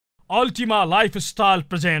Ultima Lifestyle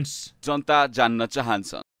presents जनता जान्न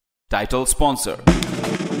चाहन्छन् title sponsor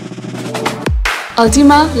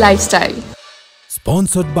Ultima Lifestyle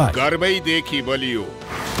Sponsored by गर्वैदेखि बलियो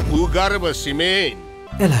भूगर्भ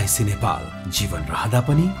सिमेन्ट LIC नेपाल जीवन रहँदा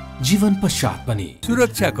पनि जीवन पश्चात पनि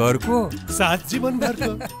सुरक्षा घरको साथ जीवन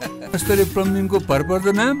भरको स्तरीय प्लम्बिङको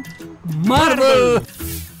भरपर्दो नाम मार्बल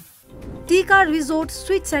टीका resort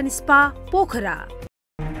sweets and spa Pokhara.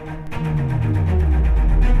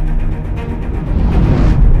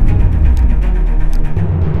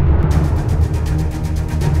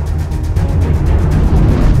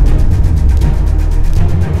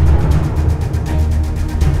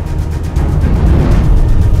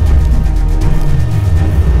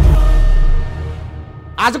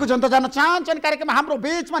 आजको जनता जान्न चाहन्छन् कार्यक्रममा हाम्रो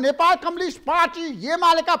बीचमा नेपाल कम्युनिस्ट पार्टी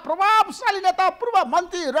एमालेका प्रभावशाली नेता पूर्व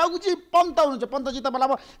मन्त्री रघुजी पन्त हुनुहुन्छ। पन्तजी तपाईँलाई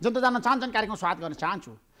अब जनता जान्न चाहन्छन् कार्यक्रममा स्वागत गर्न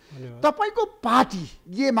चाहन्छु। तपाईँको पार्टी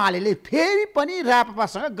एमाले फेरि पनि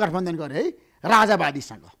राप्रपासँग गठबन्धन गरे है,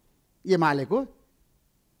 राजावादीसँग। एमालेको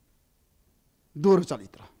दोहोरो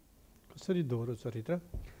चरित्र कसरी दोहोरो चरित्र?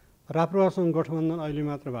 राप्रपासँग गठबन्धन अहिले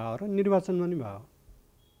मात्र भयो र निर्वाचनमा नि भयो।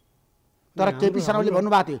 तर केपी शर्माले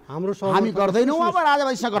भन्नुभएको थियो हामी गर्दैनौँ अब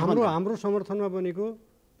राजावादीसँग गठबन्धन। हाम्रो समर्थनमा बनेको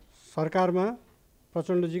सरकारमा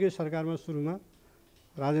प्रचण्डजीकै सरकारमा सुरुमा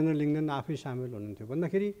राजेन्द्र लिङ्गदेन आफै सामेल हुनुहुन्थ्यो।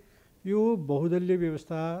 भन्दाखेरि यो बहुदलीय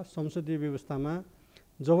व्यवस्था संसदीय व्यवस्थामा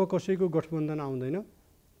जब कसैको गठबन्धन आउँदैन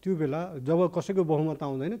त्यो बेला, जब कसैको बहुमत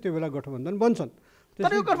आउँदैन त्यो बेला गठबन्धन बन्छन्। तर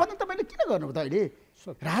यो गठबन्धन तपाईँले किन गर्नुभयो त? अहिले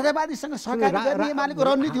राजावादीसँग सहकारी गर्ने एमालेको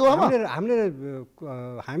रणनीति हो।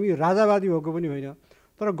 हामी राजावादी भएको पनि होइन,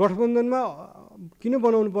 तर गठबन्धनमा किन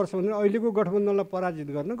बनाउनु पर्छ भने अहिलेको गठबन्धनलाई पराजित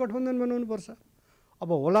गर्न गठबन्धन बनाउनु पर्छ। अब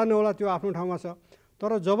होला नहोला त्यो आफ्नो ठाउँमा छ,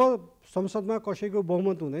 तर जब संसदमा कसैको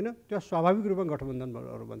बहुमत हुँदैन त्यो स्वाभाविक रूपमा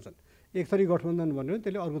गठबन्धनहरू बन्छन्। एक थरी गठबन्धन बन्यो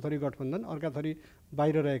त्यसले अर्को थरी गठबन्धन, अर्का थरी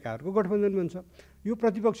बाहिर रहेकाहरूको गठबन्धन बन्छ। यो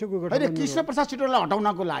प्रतिपक्षको गठबन्धन। कृष्ण प्रसाद सिटौलालाई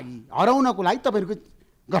हटाउनको लागि तपाईँहरूको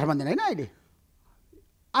गठबन्धन होइन अहिले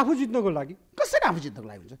आफू जित्नको लागि। कसरी आफू जित्नको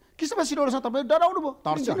लागि हुन्छ? कृष्ण प्रसाद सिटौलासँग तपाईँ डराउनु भयो,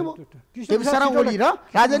 तर्सिनु भयो। केपी शर्मा ओली र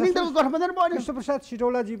राजनीतिक दलको गठबन्धन बन्यो। कृष्ण प्रसाद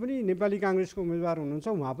सिटौलाजी पनि नेपाली काङ्ग्रेसको उम्मेदवार हुनुहुन्छ,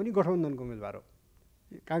 उहाँ पनि गठबन्धनको उम्मेदवार हो,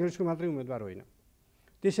 काङ्ग्रेसको मात्रै उम्मेदवार होइन।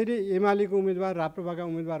 त्यसरी एमालेको उम्मेदवार राप्रपाका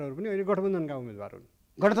उम्मेदवारहरू पनि अहिले गठबन्धनमा उम्मेदवार हुन्।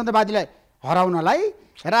 गणतन्त्रवादीलाई हराउनलाई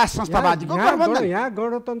राज संस्थावादीको गठबन्धन। यहाँ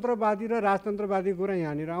गणतन्त्रवादी र राजतन्त्रवादी कुरा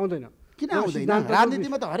यहाँनिर आउँदैन। किन आउँदैन?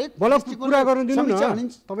 राजनीतिमा त हरेक कुरा गर्नु दिनु न।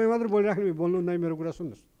 तपाईँ मात्र बोलिराख्नु, बोल्नु नै मेरो कुरा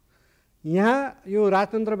सुन्नुहोस्। यहाँ यो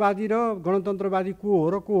राजतन्त्रवादी र गणतन्त्रवादी को हो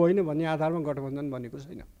र को होइन भन्ने आधारमा गठबन्धन बनेको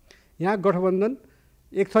छैन। यहाँ गठबन्धन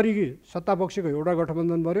एक थरी सत्तापक्षको एउटा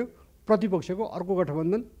गठबन्धन बन्यो, प्रतिपक्षको अर्को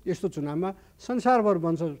गठबन्धन। यस्तो चुनावमा संसारभर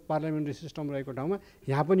बन्छ पार्लियामेन्ट्री सिस्टम रहेको ठाउँमा,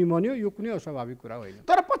 यहाँ पनि बन्यो। यो कुनै अस्वाभाविक कुरा होइन।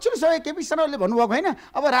 तर पछिल्लो समय केपी शर्माले भन्नुभएको होइन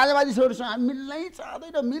अब राजावादीहरूसँग हामी मिल्नै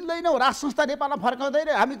चाहँदैन, मिल्दैनौ, राज संस्था नेपालमा फर्काउँदैन,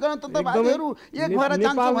 हामी गणतन्त्रवादीहरू एक भएर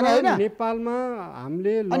जान्छौँ भने होइन। नेपालमा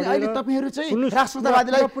हामीले अनि अहिले तपाईँहरू चाहिँ राज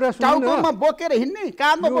संस्थावादीलाई टाउकोमा बोकेर हिँड्ने,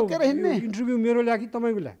 काँधमा बोकेर हिँड्ने। इन्टरभ्यू मेरो ल्या कि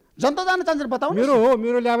तपाईँको ल्या? जनता जान चाहन्छ बताउनु। मेरो हो,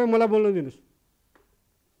 मेरो ल्याए मलाई बोल्न दिनुहोस्।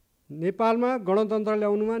 नेपालमा गणतन्त्र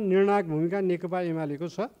ल्याउनुमा निर्णायक भूमिका नेकपा एमालेको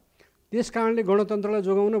छ। त्यस कारणले गणतन्त्रलाई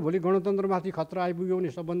जोगाउन भोलि गणतन्त्रमाथि खतरा आइपुग्यो भने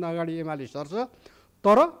सबभन्दा अगाडि एमाले सर्छ।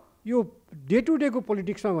 तर यो डे टु डेको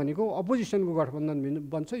पोलिटिक्समा भनेको अपोजिसनको गठबन्धन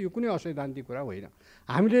बन्छ, यो कुनै असैद्धान्तिक कुरा होइन।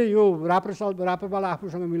 हामीले यो राप्रपालाई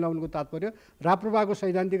आफूसँग मिलाउनुको तात्पर्य राप्रपाको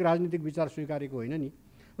सैद्धान्तिक राजनीतिक विचार स्वीकारेको होइन नि,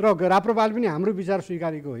 र राप्रपाले पनि हाम्रो विचार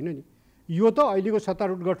स्वीकारेको होइन नि। यो त अहिलेको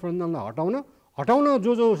सत्तारूढ गठबन्धनलाई हटाउन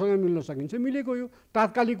जोसँग मिल्न सकिन्छ मिलेको यो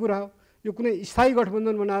तात्कालिक कुरा हो। यो कुनै स्थायी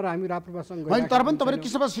गठबन्धन बनाएर हामी राप्रपासँग होइन। तर पनि तपाईँले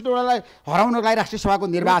कृष्ण प्रसाद सिटौलालाई हराउनको लागि राष्ट्रिय सभाको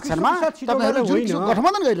निर्वाचनमा तपाईँहरू जुन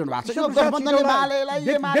गठबन्धन गरिरहनु भएको छ, यो गठबन्धनले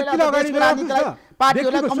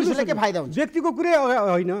पार्टीहरूलाई कम्युनिस्टलाई के फाइदा हुन्छ? व्यक्तिको कुरै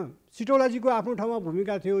होइन। सिटौलाजीको आफ्नो ठाउँमा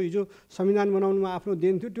भूमिका थियो, हिजो संविधान बनाउनुमा आफ्नो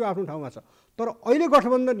देन थियो, त्यो आफ्नो ठाउँमा छ। तर अहिले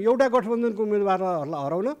गठबन्धन एउटा गठबन्धनको उम्मेदवारहरूलाई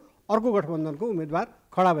हराउन अर्को गठबन्धनको उम्मेदवार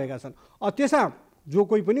खडा भएका छन्। त्यसमा जो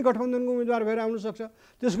कोही पनि गठबन्धनको उम्मेदवार भएर आउन सक्छ,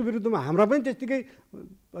 त्यसको विरुद्धमा हाम्रा पनि त्यत्तिकै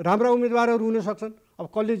राम्रा उम्मेदवारहरू हुन सक्छन्। अब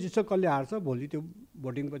कसले जित्छ कसले हार्छ भोलि त्यो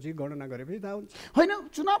भोटिङपछि गणना गरेपछि थाहा हुन्छ। होइन,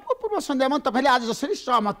 चुनावको पूर्व सन्ध्यामा तपाईँले आज जसरी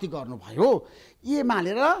सहमति गर्नुभयो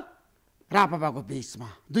एमाले र राप्रपाको बिचमा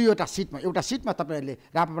दुईवटा सिटमा, एउटा सिटमा तपाईँहरूले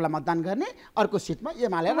राप्रपालाई मतदान गर्ने, अर्को सिटमा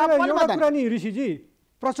एमाले कुरा नि ऋषिजी,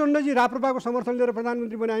 प्रचण्डजी राप्रपाको समर्थन लिएर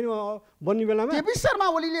प्रधानमन्त्री बन्ने बेलामा केपी शर्मा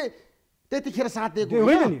ओलीले त्यतिखेर साथ दिएको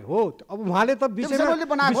होइन नि हो। अब उहाँले त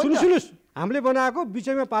सुन्नुहोस्, हामीले बनाएको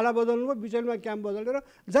बिचैमा पाला बदल्नुभयो, बिचैमा क्याम्प बदलेर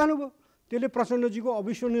जानुभयो। त्यसले प्रचण्डजीको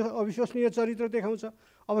अविश्वसनीय चरित्र देखाउँछ।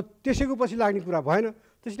 अब त्यसैको पछि लाग्ने कुरा भएन।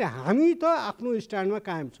 त्यसैले हामी त आफ्नो स्ट्यान्डमा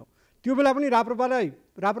कायम छौँ। त्यो बेला पनि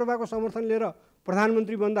राप्रपाको समर्थन लिएर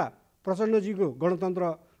प्रधानमन्त्री बन्दा प्रचण्डजीको गणतन्त्र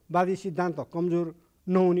वादी सिद्धान्त कमजोर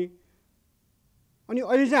नहुने अनि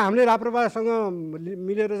अहिले चाहिँ हामीले राप्रपासँग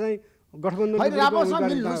मिलेर चाहिँ गठबन्धन राप्रपासँग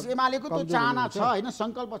मिल्नुस् एमालेको त्यो चाहना छ हैन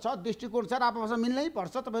संकल्प छ दृष्टिकोण छ राप्रपासँग मिल्नै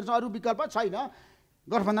पर्छ तपाईहरुसँग अरु विकल्प छैन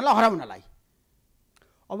गठबन्धनलाई हराउनलाई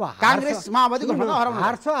अब कांग्रेस माओवादी गठबन्धन हराउन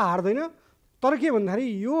हार्छ हार्दैन तर के भन्दाखेरि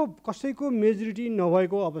यो कसैको मेजोरिटी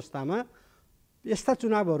नभएको अवस्थामा यस्ता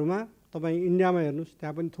चुनावहरुमा तपाई इन्डियामा हेर्नुस्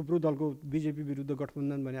त्यहाँ पनि थुप्रो दलको बीजेपी विरुद्ध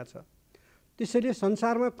गठबन्धन बनेको छ त्यसैले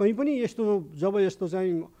संसारमा कहीं पनि यस्तो जब यस्तो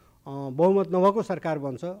चाहिँ बहुमत नभएको सरकार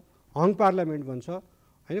बन्छ हङ पार्लियामेन्ट बन्छ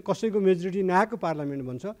हैन कसैको मेजोरिटी नआएको पार्लियामेन्ट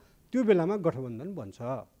बन्छ त्यो बेलामा गठबन्धन बन्छ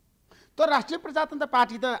तर राष्ट्रिय प्रजातन्त्र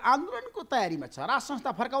पार्टी त आन्दोलनको तयारीमा छ राष्ट्र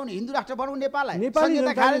संस्था फर्काउने हिन्दू राष्ट्र बनाउने नेपाललाई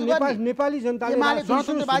नेपाली जनताले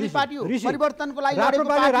गणतन्त्रवादी पार्टी हो परिवर्तनको लागि लडेको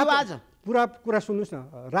पार्टी हो आज पुरा कुरा सुन्नुस्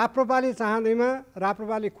न राप्रपाले चाहँदैमा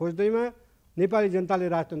राप्रपाले खोज्दैमा नेपाली जनताले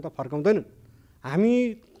राजतन्त्र फर्काउँदैनन् हामी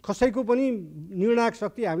कसैको पनि निर्णायक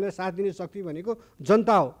शक्ति हामीलाई साथ दिने शक्ति भनेको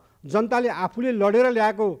जनता हो जनताले आफूले लडेर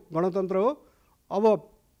ल्याएको गणतन्त्र हो अब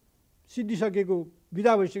सिद्धिसकेको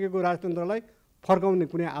विदा भइसकेको राजतन्त्रलाई फर्काउने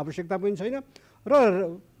कुनै आवश्यकता पनि छैन र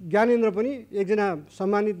ज्ञानेन्द्र पनि एकजना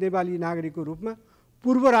सम्मानित नेपाली नागरिकको रूपमा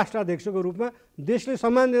पूर्व राष्ट्राध्यक्षको रूपमा देशले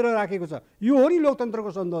सम्मान दिएर राखेको छ यो हो नि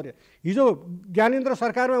लोकतन्त्रको सौन्दर्य हिजो ज्ञानेन्द्र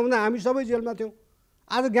सरकारमा हुँदा हामी सबै जेलमा थियौँ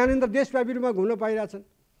आज ज्ञानेन्द्र देशव्यापी रूपमा घुम्न पाइरहेछन्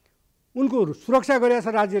उनको सुरक्षा गरेको छ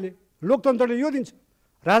राज्यले लोकतन्त्रले यो दिन्छ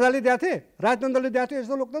राजाले दिएको राजतन्त्रले दिएको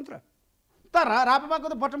यस्तो लोकतन्त्र तर राप्रपाको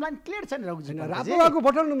त बटम लाइन क्लियर छ नि रघुजी राप्रपाको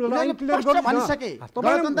बटम लाइन क्लियर गर्नु भनिसके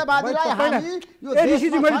गणतन्त्रवादीलाई हामी यो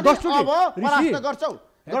ऋषिजी मैले 10 अब परास्त गर्छौं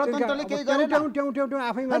गणतन्त्रले केही गरेन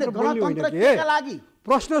आफै मात्र बोल्नु होइन के लागि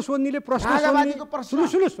प्रश्न सोध्नेले प्रश्न सोध्ने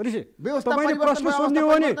सुन्नुस् ऋषि तपाईले प्रश्न सोध्ने हो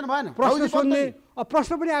भने प्रश्न सोध्ने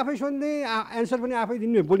प्रश्न पनि आफै सोध्ने आन्सर पनि आफै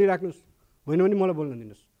दिने बोलिराख्नुस् होइन भने मलाई बोल्न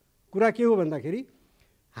दिनुस् कुरा के हो भन्दाखेरि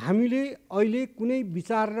हामीले अहिले कुनै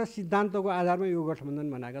विचार र सिद्धान्तको आधारमा यो गठबन्धन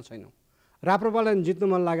बनाएका छैनौँ राप्रपालाई जित्न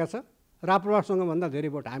मन लागेको छ राप्रपासँग भन्दा धेरै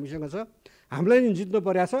भोट हामीसँग छ हामीलाई नि जित्नु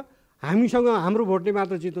परेको छ हामीसँग हाम्रो भोटले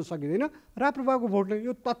मात्र जित्न सकिँदैन राप्रपाको भोटले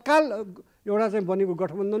यो तत्काल एउटा चाहिँ बनेको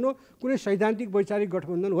गठबन्धन हो कुनै सैद्धान्तिक वैचारिक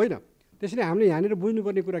गठबन्धन होइन त्यसैले हामीले यहाँनिर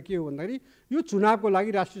बुझ्नुपर्ने कुरा के हो भन्दाखेरि यो चुनावको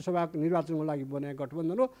लागि राष्ट्रिय सभाको निर्वाचनको लागि बनाएको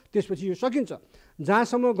गठबन्धन हो त्यसपछि यो सकिन्छ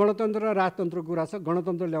जहाँसम्म गणतन्त्र र राजतन्त्रको कुरा छ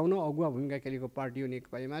गणतन्त्र ल्याउन अगुवा भूमिका खेलेको पार्टी हो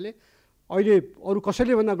नेकपा एमाले अहिले अरू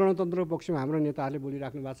कसैले भन्दा गणतन्त्रको पक्षमा हाम्रो नेताहरूले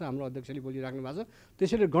बोलिराख्नु भएको छ हाम्रो अध्यक्षले बोलिराख्नु भएको छ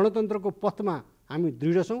त्यसैले गणतन्त्रको पथमा हामी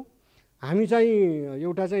दृढ छौँ हामी चाहिँ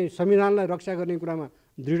एउटा चाहिँ संविधानलाई रक्षा गर्ने कुरामा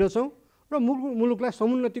दृढ छौँ र मुलुकलाई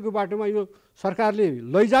समुन्नतिको बाटोमा यो सरकारले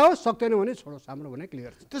लैजाओस् सक्दैन भने छोडोस् हाम्रो भने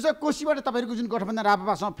क्लियर छ त्यसो कोशीबाट तपाईँहरूको जुन गठबन्धन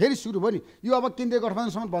राप्रपासँग फेरि सुरु भयो नि यो अब केन्द्रीय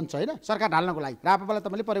गठबन्धनसम्म बन्छ होइन सरकार ढाल्नको लागि राप्रपालाई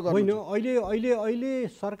तपाईँले प्रयोग गर्नु होइन अहिले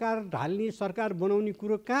सरकार ढाल्ने सरकार बनाउने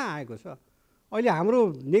कुरो कहाँ आएको छ अहिले हाम्रो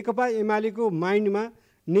नेकपा एमालेको माइन्डमा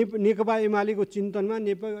नेकपा एमालेको चिन्तनमा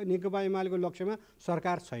नेकपा एमालेको लक्ष्यमा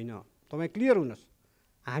सरकार छैन तपाईँ क्लियर हुनुहोस्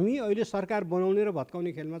हामी अहिले सरकार बनाउने र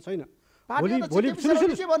भत्काउने खेलमा छैन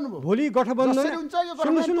भोलि गठबन्धन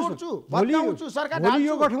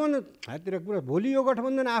भोलि यो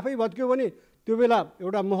गठबन्धन आफै भत्क्यो भने त्यो बेला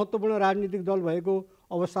एउटा महत्त्वपूर्ण राजनीतिक दल भएको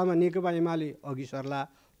अवस्थामा नेकपा एमाले अघि सर्ला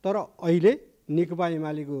तर अहिले नेकपा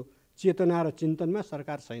एमालेको चेतना र चिन्तनमा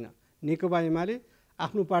सरकार छैन नेकपा एमाले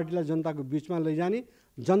आफ्नो पार्टीलाई जनताको बीचमा लैजाने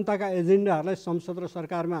जनताका एजेन्डाहरूलाई संसद र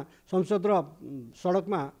सरकारमा संसद र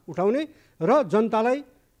सडकमा उठाउने र जनतालाई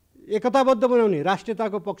एकताबद्ध बनाउने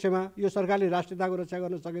राष्ट्रियताको पक्षमा यो सरकारले राष्ट्रियताको रक्षा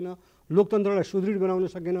गर्न सकेन लोकतन्त्रलाई सुदृढ बनाउन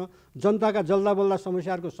सकेन जनताका जल्दा बल्दा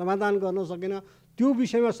समस्याहरूको समाधान गर्न सकेन त्यो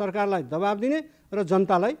विषयमा सरकारलाई दबाब दिने र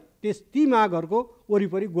जनतालाई ती मागहरूको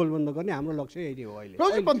वरिपरि गोलबन्द गर्ने हाम्रो लक्ष्य यही हो अहिले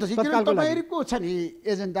तपाईँहरूको छ नि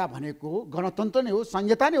एजेन्डा भनेको गणतन्त्र नै हो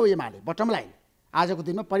संहिता नै हो एमाले बटम लाइन आजको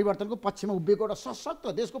दिनमा परिवर्तनको पक्षमा उभिएको एउटा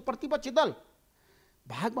सशक्त देशको प्रतिपक्षी दल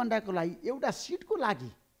भागभण्डाको लागि एउटा सिटको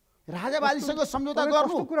लागि राजावादीसँग सम्झौता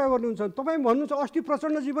गर्नु कुरा गर्नुहुन्छ तपाईँ भन्नुहुन्छ अस्ति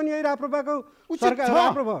प्रचण्डजी पनि यही राप्रपाको सरकार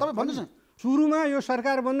राप्रपा तपाईँ भन्नुहोस् न सुरुमा यो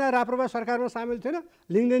सरकार भन्दा राप्रपा सरकारमा सामेल थिएन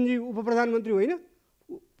लिङ्गदेनजी उप प्रधानमन्त्री होइन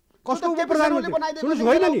कस्तो उप प्रधानमन्त्री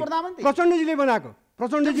होइन नि प्रचण्डजीले बनाएको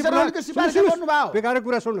प्रचण्डजी बेकार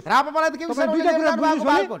कुरा सुन्नु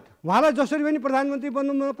उहाँलाई जसरी पनि प्रधानमन्त्री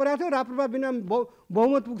बन्नु मन परेको थियो राप्रपा बिना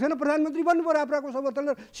बहुमत पुग्थेन प्रधानमन्त्री बन्नु पर्यो राप्रपाको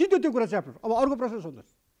समर्थन सिधै त्यो कुरा च्याप्टर अब अर्को प्रश्न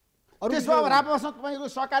सोध्नुहोस्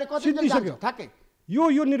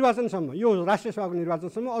यो निर्वाचनसम्म यो राष्ट्रिय सभाको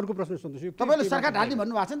निर्वाचनसम्म अर्को प्रश्न सोध्नुहोस् तपाईँले सरकार ढाल्ने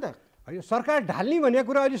भन्नुभएको छ नि त होइन सरकार ढाल्ने भनेको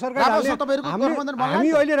कुरा अहिले सरकार हामी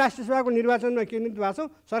अहिले राष्ट्रिय सभाको निर्वाचनमा केन्द्रित भएको छौँ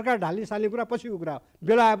सरकार ढाल्ने साल्ने कुरा पछिको कुरा हो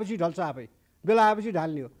बेला आएपछि ढल्छ आफै बेला आएपछि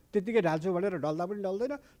ढाल्ने हो त्यतिकै ढाल्छु भनेर ढल्दा पनि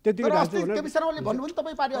ढल्दैन, त्यतिकै तर ढाल्छु अस्ति भनेर केपी शर्माले भन्नुभयो नि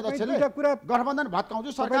तपाईँ पार्टी अध्यक्षले दुईटा कुरा गठबन्धन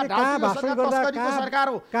भत्काउँछु सरकार तपाईँले कहाँ भाषण गर्दा सरकार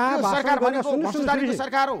हो कहाँ यो भाषण सरकार गर्दा भनेको सुन्नु, भ्रष्टाचारीको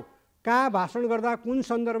सरकार हो। कहाँ भाषण गर्दा कुन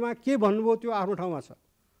सन्दर्भमा के भन्नुभयो त्यो आफ्नो ठाउँमा छ।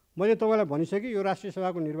 मैले तपाईँलाई भनिसकेँ यो राष्ट्रिय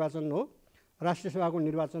सभाको निर्वाचन हो, राष्ट्रिय सभाको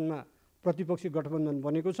निर्वाचनमा प्रतिपक्षी गठबन्धन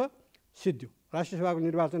बनेको छ, सिद्धियो। राष्ट्रिय सभाको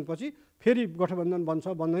निर्वाचनपछि फेरि गठबन्धन बन्छ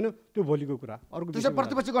बन्दैन त्यो भोलिको कुरा। अर्को त्यसै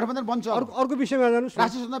प्रतिपक्षी गठबन्धन बन्छ। अर्को विषयमा जानुस्।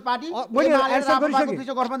 राष्ट्रिय स्वतन्त्र पार्टी मैले एन्सर गरिसकेँ।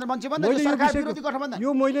 गठबन्धन बन्छ भन्दा यो सरकार विरोधी गठबन्धन। यो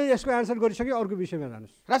मैले यसको एन्सर गरिसकेँ। अर्को विषयमा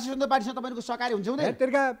जानुस्। राष्ट्रिय स्वतन्त्र पार्टीसँग तपाईँको सहकारी हुन्छ हुँदैन?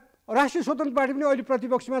 त्यसका राष्ट्रिय स्वतन्त्र पार्टी पनि अहिले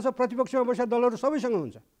प्रतिपक्षमा छ, प्रतिपक्षमा बसेका दलहरू सबैसँग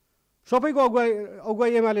हुन्छ, सबैको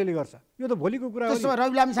अगुवाई एमाले गर्छ। यो त भोलिको कुरा हो। त्यसो भए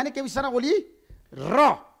रवि लामिछाने, केपी शर्मा ओली र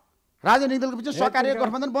राजनीतिक दलको बिच सहकारी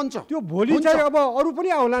गठबन्धन बन्छ। त्यो भोलि चाहिँ अब अरू पनि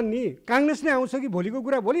आउलान् नि, काङ्ग्रेस नै आउँछ कि भोलिको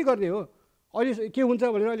कुरा भोलि गर्ने हो। अहिले के हुन्छ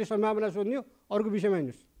भनेर अहिले सम्भावना सोध्ने हो। अर्को विषयमा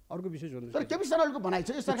हिँड्नुहोस्, अर्को विषय सोध्नुहोस्। तर केपी शर्माको भनाइ छ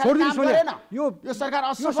यो सरकारले काम गरेन, यो सरकार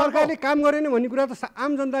यो सरकारले काम गरेन भन्ने कुरा त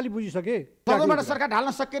आम जनताले बुझिसके। तलबाट सरकार ढाल्न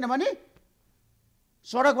सकेन भने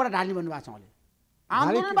सडकबाट ढाल्ने भन्नुभएको छ उहाँले।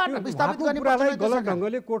 आन्दोलनबाट विस्थापित गर्ने कुरालाई गलत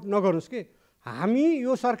ढङ्गले कोट नगर्नुहोस् कि हामी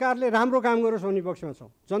यो सरकारले राम्रो काम गरोस् भन्ने पक्षमा छौँ,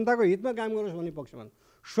 जनताको हितमा काम गरोस् भन्ने पक्षमा।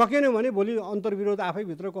 सकेन भने भोलि अन्तर्विरोध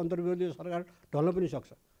आफैभित्रको अन्तर्विरोधले यो सरकार ढल्न पनि सक्छ,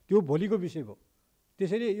 त्यो भोलिको विषय हो।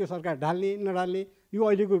 त्यसैले यो सरकार ढाल्ने नढाल्ने यो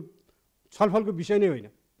अहिलेको छलफलको विषय नै होइन।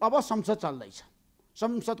 अब संसद चल्दैछ,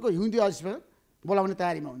 संसदको हिउँदी अधिवेशन बोलाउने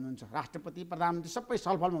तयारीमा हुनुहुन्छ, राष्ट्रपति प्रधानमन्त्री सबै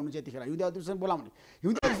छलफलमा हुनुहुन्छ। यतिखेर हिउँदी अधिवेशन बोलाउने,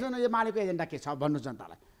 हिउँदी अधिवेशन एमालेको एजेन्डा के छ भन्नुहोस्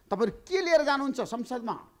जनतालाई। तपाईँहरू के लिएर जानुहुन्छ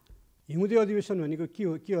संसदमा? हिउँदी अधिवेशन भनेको के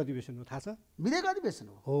हो, के अधिवेशन हो थाहा छ? विधेयक अधिवेशन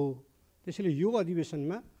हो। त्यसैले यो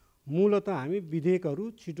अधिवेशनमा मूलतः हामी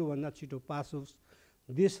विधेयकहरू छिटोभन्दा छिटो पास होस्,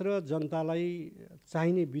 देश र जनतालाई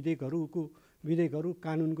चाहिने विधेयकहरू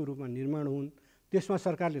कानुनको रूपमा निर्माण हुन्, त्यसमा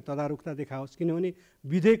सरकारले तदारुकता देखाओस्। किनभने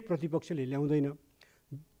विधेयक प्रतिपक्षले ल्याउँदैन,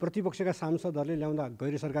 प्रतिपक्षका सांसदहरूले ल्याउँदा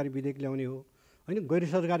गैर सरकारी विधेयक ल्याउने हो होइन, गैर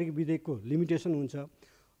सरकारी विधेयकको लिमिटेसन हुन्छ।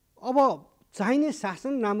 अब चाहिने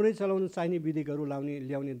शासन राम्रै चलाउन चाहिने विधेयकहरू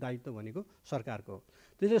ल्याउने दायित्व भनेको सरकारको हो।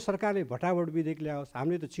 त्यसले सरकारले भटाभट विधेयक ल्याओस्,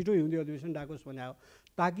 हामीले त छिटो हिउँदी अधिवेशन डाकोस् भने हो,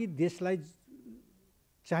 ताकि देशलाई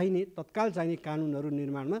चाहिने तत्काल चाहिने कानुनहरू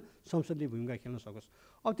निर्माणमा संसदले भूमिका खेल्न सकोस्।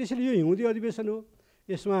 अब त्यसैले यो हिउँदी अधिवेशन हो,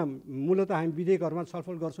 यसमा मूलतः हामी विधेयकहरूमा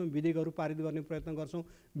छलफल गर्छौँ, विधेयकहरू पारित गर्ने प्रयत्न गर्छौँ,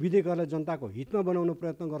 विधेयकहरूलाई जनताको हितमा बनाउने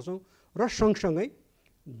प्रयत्न गर्छौँ र सँगसँगै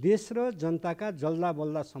देश र जनताका जल्दा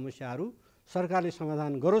बल्दा समस्याहरू सरकारले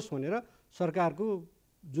समाधान गरोस् भनेर सरकारको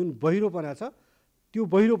जुन बहिरोपना छ त्यो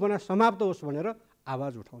बहिरोपना समाप्त होस् भनेर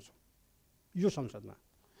आवाज उठाउँछौँ यो संसदमा।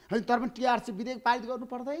 होइन तर पनि टिआरसी विधेयक पारित गर्नु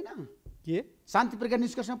पर्दैन के? शान्ति प्रक्रिया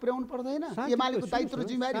निष्कर्षमा पुर्याउनु पर्दैन? एमालेको दायित्व र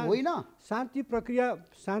जिम्मेवारी होइन? शान्ति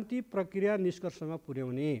प्रक्रिया निष्कर्षमा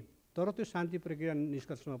पुर्याउने, तर त्यो शान्ति प्रक्रिया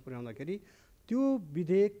निष्कर्षमा पुर्याउँदाखेरि त्यो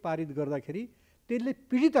विधेयक पारित गर्दाखेरि त्यसले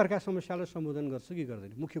पीडितहरूका समस्यालाई सम्बोधन गर्छ कि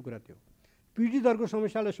गर्दैन? मुख्य कुरा त्यो। पीडितहरूको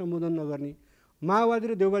समस्यालाई सम्बोधन नगर्ने, माओवादी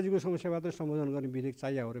र देउबाजीको समस्या मात्र सम्बोधन गर्ने विधेयक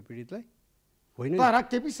चाहियो हो र पीडितलाई होइन। तर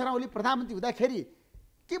केपी शर्मा ओली प्रधानमन्त्री हुँदाखेरि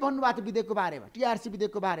के भन्नुभएको थियो विधेयकको बारेमा, टिआरसी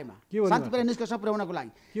विधेयकको बारेमा, शान्ति प्रक्रिया निष्कर्षमा पुर्याउनको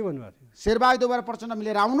लागि? के भन्नुभएको थियो? शेरबहादुर देउवा प्रचण्ड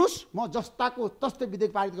मिलेर आउनुहोस्, म जस्ताको तस्तै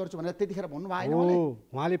विधेयक पारित गर्छु भनेर त्यतिखेर भन्नुभएको हो।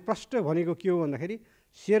 उहाँले प्रश्न भनेको के हो भन्दाखेरि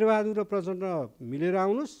शेरबहादुर र प्रचण्ड मिलेर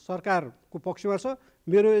आउनुहोस्, सरकारको पक्षमा छ,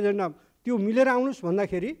 मेरो एजेन्डा त्यो मिलेर आउनुहोस्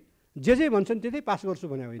भन्दाखेरि जे भन्छन् त्यतै पास गर्छु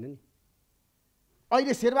भने होइन नि।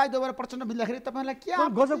 अहिले शेरबहादुर देउवा प्रचण्ड मिल्दाखेरि तपाईँलाई के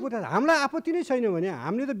गजब कुरा? हामीलाई आपत्ति नै छैन भने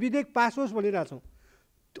हामीले त विधेयक पास होस् भनिरहेछौँ,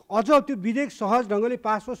 अझ त्यो विधेयक सहज ढङ्गले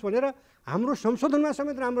पास होस् भनेर हाम्रो संशोधनमा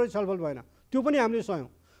समेत राम्ररी छलफल भएन, त्यो पनि हामीले सह्यौँ।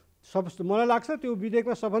 मलाई लाग्छ त्यो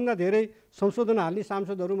विधेयकमा सबभन्दा धेरै संशोधन हाल्ने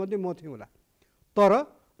सांसदहरूमध्ये म थिएँ होला, तर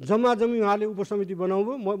जम्मी उहाँले उपसमिति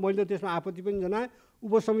बनाउनु, मैले त्यसमा आपत्ति पनि जनाएँ।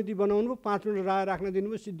 उपसमिति बनाउनु, 5 मिनट राख्न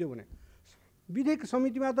दिनुभयो, सिद्धियो भने। विधेयक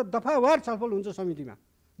समितिमा त दफावार छलफल हुन्छ, समितिमा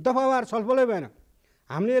दफावार छलफलै भएन।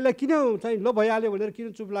 हामीले यसलाई किन चाहिँ ल भइहाल्यो भनेर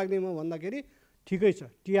किन चुप लाग्ने म भन्दाखेरि ठिकै छ,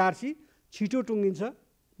 टिआरसी छिटो टुङ्गिन्छ,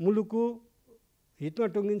 मुलुकको हितमा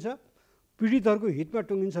टुङ्गिन्छ, पीडितहरूको हितमा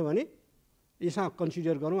टुङ्गिन्छ भने यसमा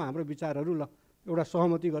कन्सिडर गरौँ, हाम्रो विचारहरू ल एउटा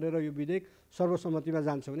सहमति गरेर यो विधेयक सर्वसम्मतिमा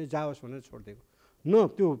जान्छ भने जाओस् भनेर छोडिदिएको। न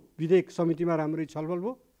त्यो विधेयक समितिमा राम्ररी छलफल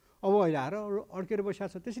भयो, अब अहिले आएर अड्केर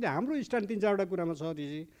बसिरहेको छ। त्यसैले हाम्रो स्ट्यान्ड 3-4वटा कुरामा छ।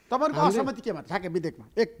 तपाईँहरूको असहमति केमा ठ्याक्कै विधेयकमा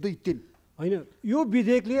 1, 2, 3 होइन? यो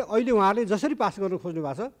विधेयकले अहिले उहाँले जसरी पास गर्न खोज्नु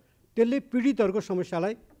भएको छ त्यसले पीडितहरूको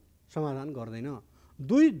समस्यालाई समाधान गर्दैन।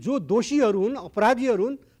 2, जो दोषीहरू हुन्, अपराधीहरू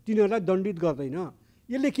हुन्, तिनीहरूलाई दण्डित गर्दैन।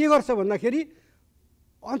 यसले के गर्छ भन्दाखेरि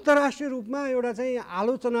अन्तर्राष्ट्रिय रूपमा एउटा चाहिँ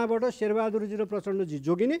आलोचनाबाट शेरबहादुरजी र प्रचण्डजी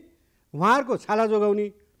जोगिने, उहाँहरूको छाला जोगाउने,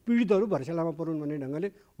 पीडितहरू भर्सेलामा परुन् भन्ने ढङ्गले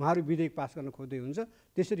उहाँहरू विधेयक पास गर्न खोज्दै हुन्छ।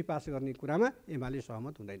 त्यसरी पास गर्ने कुरामा एमाले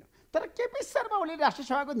सहमत हुँदैन। तर केपी शर्मा ओलीले राष्ट्रिय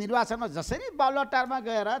सभाको निर्वाचनमा जसरी बालुवाटारमा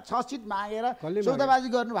गएर 6 सिट मागेर सौदाबाजी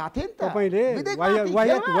गर्नुभएको थियो नि त। तपाईँले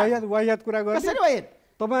वाहियात कुरा गर्नु कसरी वाहियात?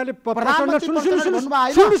 तपाईँले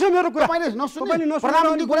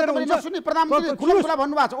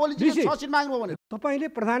तपाईँले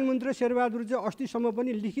प्रधानमन्त्री शेरबहादुरजी अस्तिसम्म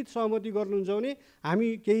पनि लिखित सहमति गर्नुहुन्छ भने हामी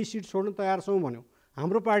केही सिट छोड्न तयार छौँ भन्यौँ।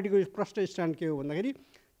 हाम्रो पार्टीको स्पष्ट स्ट्यान्ड के हो भन्दाखेरि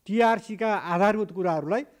टिआरसीका आधारभूत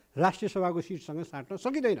कुराहरूलाई राष्ट्रिय सभाको सिटसँग साट्न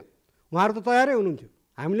सकिँदैन। उहाँहरू त तयारै हुनुहुन्थ्यो,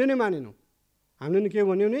 हामीले नै मानेनौँ। हामीले के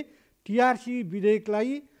भन्यो भने टिआरसी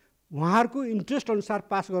विधेयकलाई उहाँहरूको इन्ट्रेस्ट अनुसार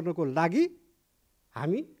पास गर्नको लागि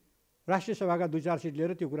हामी राष्ट्रिय सभाका 2-4 सिट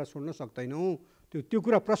लिएर त्यो कुरा छोड्न सक्दैनौँ। त्यो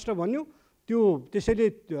कुरा प्रश्न भन्यो। त्यसैले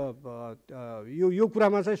यो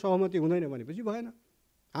कुरामा चाहिँ सहमति हुँदैन भनेपछि भएन।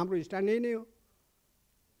 हाम्रो स्ट्यान्ड यही नै हो।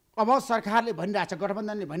 अब सरकारले भनिरहेछ,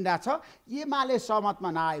 गठबन्धनले भनिरहेछ एमाले सहमतमा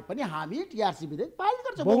नआए पनि हामी टिआरसी विधेयक पारित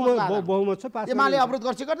गर्छौँ। बहुमत छ, एमाले अवरोध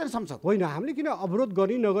गर्छ गर्दैन संसद? होइन, हामीले किन अवरोध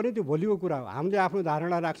गर्ने नगर्ने त्यो भोलिको कुरा हो। हामीले आफ्नो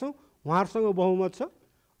धारणा राख्छौँ, उहाँहरूसँग बहुमत छ।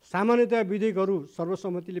 सामान्यतया विधेयकहरू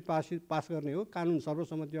सर्वसम्मतिले पास गर्ने हो, कानुन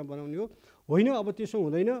सर्वसम्मतिमा बनाउने हो। होइन, अब त्यसो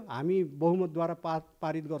हुँदैन, हामी बहुमतद्वारा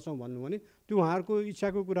पारित गर्छौँ भन्नु भने त्यो उहाँहरूको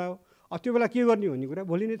इच्छाको कुरा हो। त्यो बेला के गर्ने भन्ने कुरा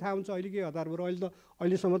भोलि नै थाहा हुन्छ। अहिले के हतार भयो?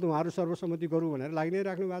 अहिलेसम्म त उहाँहरू सर्वसम्मति गरौँ भनेर लागि नै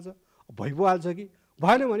राख्नु भएको छ। भइ पो हाल्छ कि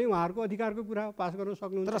भएन भने उहाँहरूको अधिकारको कुरा हो, पास गर्न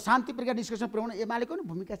सक्नुहुन्छ। तर शान्ति प्रक्रिया डिस्कसन पुर्याउन एमालेको नि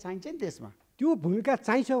भूमिका चाहिन्छ नि त्यसमा। त्यो भूमिका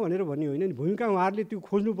चाहिन्छ भनेर भन्ने होइन नि, भूमिका उहाँहरूले त्यो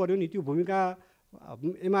खोज्नु पऱ्यो नि। त्यो भूमिका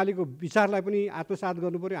एमालेको विचारलाई पनि आत्मसात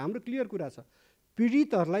गर्नु पऱ्यो। हाम्रो क्लियर कुरा छ,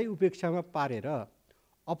 पीडितहरूलाई उपेक्षामा पारेर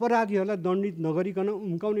अपराधीहरूलाई दण्डित नगरिकन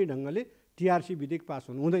उम्काउने ढङ्गले टिआरसी विधेयक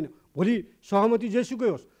पास हुनु हुँदैन। भोलि सहमति जेसुकै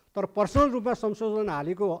होस्, तर पर्सनल रूपमा संशोधन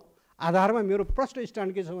हालेको आधारमा मेरो प्रष्ट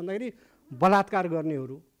स्ट्यान्ड के छ भन्दाखेरि बलात्कार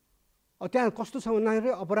गर्नेहरू त्यहाँ कस्तो छ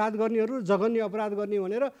भन्दाखेरि अपराध गर्नेहरू, जघन्य अपराध गर्ने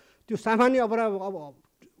भनेर त्यो सामान्य अपराध,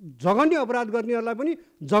 जघन्य अपराध गर्नेहरूलाई पनि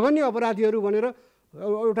जघन्य अपराधीहरू भनेर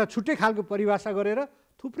एउटा छुट्टै खालको परिभाषा गरेर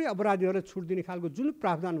थुप्रै अपराधीहरूलाई छुट दिने खालको जुन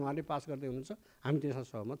प्रावधान उहाँले पास गर्दै हुनुहुन्छ, हामी त्यसमा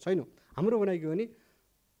सहमत छैनौँ। हाम्रो भनाइ के हो भने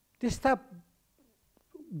त्यस्ता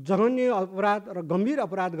जघन्य अपराध र गम्भीर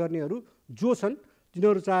अपराध गर्नेहरू जो छन्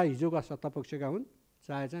तिनीहरू चाहे हिजोका सत्तापक्षका हुन्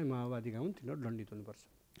चाहे माओवादीका हुन्, तिनीहरू दण्डित हुनुपर्छ।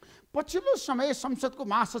 पछिल्लो समय संसदको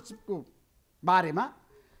महासचिवको बारेमा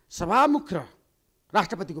सभामुख र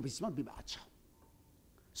राष्ट्रपतिको बिचमा विवाद छ।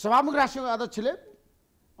 सभामुख राष्ट्रिय अध्यक्षले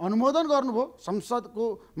अनुमोदन गर्नुभयो, संसदको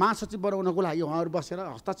महासचिव बनाउनको लागि उहाँहरू बसेर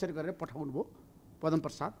हस्ताक्षर गरेर पठाउनु भयो पद्म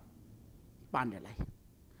प्रसाद पाण्डेलाई।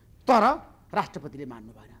 तर राष्ट्रपतिले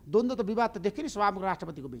मान्नु भएन। द्वन्द्व त विवाद त देखिने सभामुख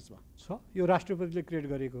राष्ट्रपतिको बिचमा छ। यो राष्ट्रपतिले क्रिएट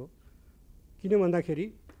गरेको हो। किन भन्दाखेरि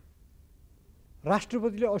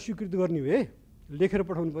राष्ट्रपतिले अस्वीकृत गर्ने भए लेखेर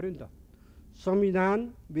पठाउनु पऱ्यो नि त। संविधान,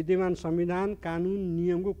 विद्यमान संविधान, कानुन,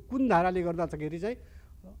 नियमको कुन धाराले गर्दाखेरि चाहिँ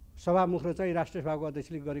सभामुख र चाहिँ राष्ट्रिय सभाको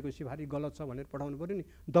अध्यक्षले गरेको सिफारिस गलत छ भनेर पठाउनु पऱ्यो नि।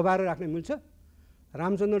 दबाएर राख्ने मिल्छ?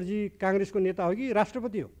 रामचन्द्रजी काङ्ग्रेसको नेता हो कि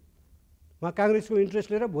राष्ट्रपति हो? उहाँ काङ्ग्रेसको इन्ट्रेस्ट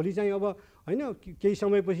लिएर भोलि चाहिँ अब होइन केही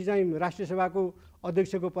समयपछि चाहिँ राष्ट्रिय सभाको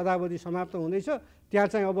अध्यक्षको पदावधि समाप्त हुँदैछ, त्यहाँ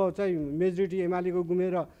चाहिँ अब चाहिँ मेजोरिटी एमालेको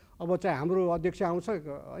गुमेर अब चाहिँ हाम्रो अध्यक्ष आउँछ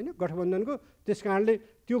होइन गठबन्धनको, त्यस कारणले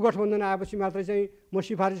त्यो गठबन्धन आएपछि मात्रै चाहिँ म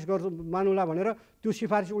सिफारिस गर्छु मानुला भनेर त्यो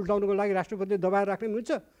सिफारिस उल्टाउनको लागि राष्ट्रपतिले दबाएर राख्ने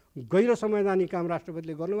मिल्छ? गैर संवैधानिक काम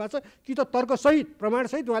राष्ट्रपतिले गर्नुभएको छ कि त तर्कसहित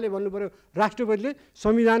प्रमाणसहित उहाँले भन्नु पऱ्यो राष्ट्रपतिले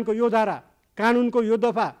संविधानको यो धारा, कानुनको यो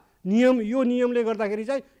दफा, यो नियमले गर्दाखेरि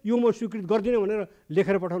चाहिँ यो म स्वीकृत गर्दिनँ भनेर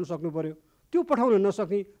लेखेर पठाउन सक्नु पऱ्यो। त्यो पठाउन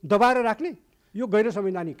नसक्ने, दबाएर राख्ने यो गैर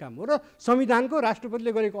संवैधानिक काम हो र संविधानको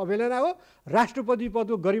राष्ट्रपतिले गरेको अवहेलना हो। राष्ट्रपति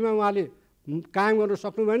पदको गरिमा उहाँले कायम गर्न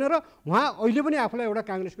सक्नु भएन र उहाँ अहिले पनि आफूलाई एउटा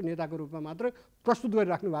काङ्ग्रेसको नेताको रूपमा मात्र प्रस्तुत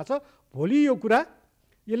गरिराख्नु भएको छ। भोलि यो कुरा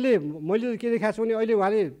यसले मैले के देखाएको छु भने अहिले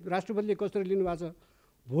उहाँले राष्ट्रपतिले कसरी लिनुभएको छ,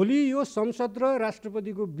 भोलि यो संसद र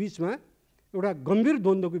राष्ट्रपतिको बिचमा एउटा गम्भीर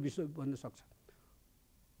द्वन्द्वको विषय बन्न सक्छ।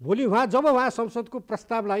 भोलि जब उहाँ संसदको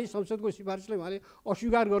प्रस्तावलाई, संसदको सिफारिसलाई उहाँले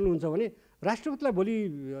अस्वीकार गर्नुहुन्छ भने राष्ट्रपतिलाई भोलि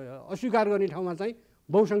अस्वीकार गर्ने ठाउँमा चाहिँ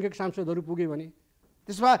बहुसङ्ख्यक सांसदहरू पुगे भने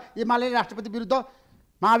त्यसमा एमाले राष्ट्रपति विरुद्ध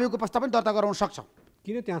महाभियोगको प्रस्ताव पनि दर्ता गराउन सक्छ।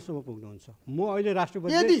 किन त्यहाँसम्म पुग्नुहुन्छ? म अहिले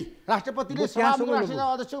यदि राष्ट्रपतिले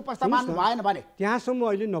अध्यक्षको प्रस्ताव मान्नु भएन भने त्यहाँसम्म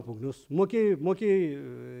अहिले नपुग्नुहोस्। म के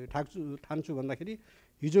ठान्छु भन्दाखेरि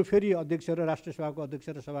हिजो फेरि अध्यक्ष र राष्ट्रिय सभाको अध्यक्ष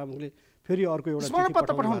र सभामुखले फेरि अर्को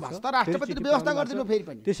एउटा राष्ट्रपतिले व्यवस्था गरिदिनु फेरि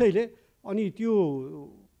पनि। त्यसैले अनि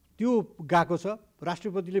त्यो गएको छ।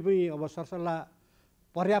 राष्ट्रपतिले पनि अब सरसल्लाह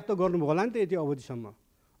पर्याप्त गर्नुभयो होला नि त यति अवधिसम्म।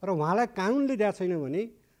 र उहाँलाई कानुनले दिएको छैन भने,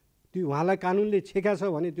 त्यो उहाँलाई कानुनले छेका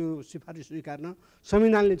छ भने त्यो सिफारिस स्वीकार्न,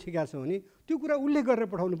 संविधानले छेका छ भने त्यो कुरा उल्लेख गरेर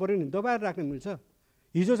पठाउनु पऱ्यो नि, दबाएर राख्न मिल्छ?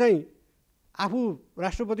 हिजो चाहिँ आफू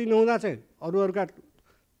राष्ट्रपति नहुँदा चाहिँ अरूहरूका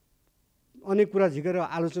अनेक कुरा झिकेर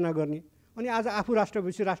आलोचना गर्ने अनि आज आफू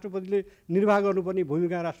राष्ट्रपति राष्ट्रपतिले निर्वाह गर्नुपर्ने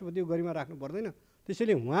भूमिका राष्ट्रपतिको गरिमा राख्नु पर्दैन।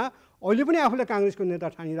 त्यसैले उहाँ अहिले पनि आफूलाई काङ्ग्रेसको नेता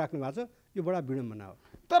ठानिराख्नु भएको छ, यो बडा विडम्बना हो।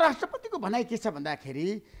 तर राष्ट्रपतिको भनाइ के छ भन्दाखेरि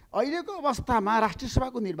अहिलेको अवस्थामा राष्ट्रिय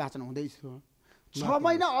सभाको निर्वाचन हुँदैछ, 6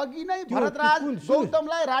 महिना अघि नै भरतराज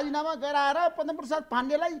गौतमलाई राजीनामा गराएर पद्मप्रसाद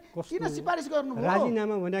पाण्डेलाई किन सिफारिस गर्नुभयो?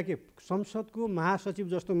 राजीनामा भने के संसदको महासचिव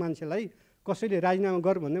जस्तो मान्छेलाई कसैले राजीनामा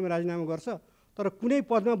गर भन्दैमा राजीनामा गर्छ, तर कुनै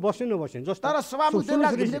पदमा बस्ने नबस्ने जस्तो। तर सभामुखले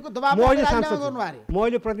घिमिरेको दबाबमा राजीनामा गर्नु अरे। म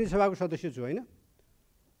अहिले प्रतिनिधि सभाको सदस्य छु होइन,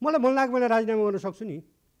 मलाई मन लाग्यो भने राजीनामा गर्न सक्छु नि।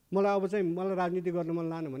 मलाई अब चाहिँ मलाई राजनीति गर्न मन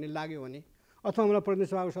लाग्नु भने लाग्यो भने अथवा मलाई प्रतिनिधि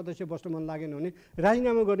सभाको सदस्य बस्न मन लागेन भने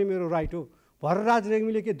राजीनामा गर्ने मेरो राइट हो। भरतराज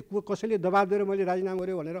रेग्मीले के कसैले दबाब दिएर मैले राजीनामा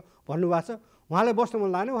गरेँ भनेर भन्नुभएको छ, उहाँलाई बस्न मन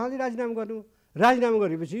लागेन, उहाँले राजीनामा गर्नु। राजीनामा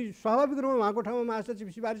गरेपछि स्वाभाविक रूपमा उहाँको ठाउँमा महासचिव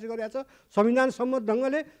सिफारिस गरेको छ, संविधान सम्मत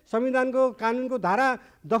ढङ्गले संविधानको कानुनको धारा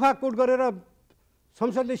दफा कोट गरेर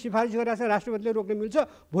संसदले सिफारिस गरेको छ, राष्ट्रपतिले रोक्न मिल्छ।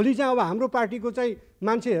 भोलि चाहिँ अब हाम्रो पार्टीको चाहिँ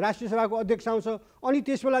मान्छे राष्ट्रिय सभाको अध्यक्ष आउँछ अनि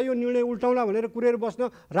त्यसबेला यो निर्णय उल्टाउला भनेर कुरेर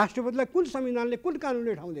बस्न राष्ट्रपतिलाई कुन संविधानले कुन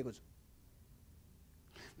कानुनले ठाउँ दिएको छ?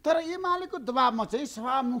 तर एमालेको दबाबमा चाहिँ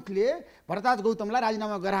सभामुखले भरतराज गौतमलाई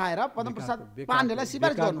राजीनामा गराएर पद्मप्रसाद पाण्डेलाई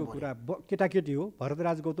सिफारिस गर्नु कुरा केटाकेटी हो।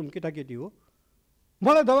 भरतराज गौतम केटाकेटी हो।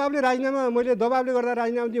 मलाई मैले दबाबले गर्दा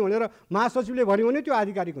राजीनामा दिएँ भनेर महासचिवले भन्यो भने त्यो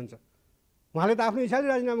आधिकारिक हुन्छ। उहाँले त आफ्नो हिसाबले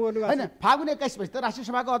राजीनामा गर्नु होइन। फागुन 21 पछि त राष्ट्रिय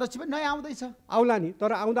सभाको अध्यक्ष पनि नयाँ आउँदैछ, आउला नि।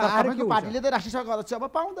 तर आउँदा आएको पार्टीले त राष्ट्रिय सभाको अध्यक्ष अब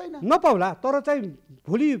पाउँदैन, नपाउला। तर चाहिँ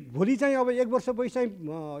भोलि चाहिँ अब 1 वर्षपछि चाहिँ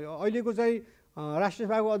अहिलेको चाहिँ राष्ट्रिय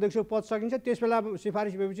सभाको अध्यक्ष पद सकिन्छ, त्यसबेला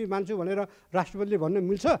सिफारिस भएपछि मान्छु भनेर राष्ट्रपतिले भन्न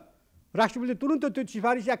मिल्छ। राष्ट्रपतिले तुरुन्त त्यो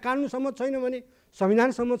सिफारिस या कानुन सम्मत छैन भने,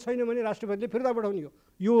 संविधान सम्मत छैन भने राष्ट्रपतिले फिर्ता पठाउने हो।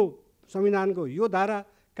 यो संविधानको यो धारा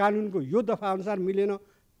कानुनको यो दफा अनुसार मिलेन,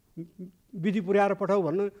 विधि पुर्याएर पठाऊ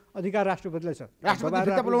भन्नु अधिकार राष्ट्रपतिलाई छ। राष्ट्रपति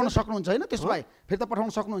फिर्ता पठाउन सक्नुहुन्छ होइन? त्यसो भए फिर्ता पठाउन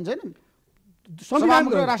सक्नुहुन्छ होइन?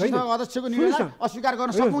 संविधानको राष्ट्रिय सभाको अध्यक्षको निर्णयलाई अस्वीकार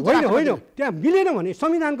गर्न सक्नुहुन्छ? होइन, त्यहाँ मिलेन भने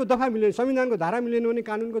संविधानको दफा मिलेन, संविधानको धारा मिलेन भने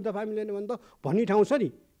कानुनको दफा मिलेन भने त भन्ने ठाउँ छ नि।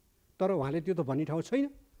 तर उहाँले त्यो त भन्ने ठाउँ छैन।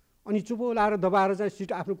 अनि चुपो लाएर दबाएर चाहिँ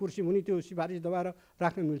सिट आफ्नो कुर्सी मुनि त्यो सिफारिस दबाएर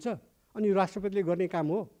राख्न मिल्छ? अनि राष्ट्रपतिले गर्ने काम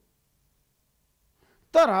हो।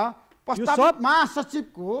 तर प्रस्तावित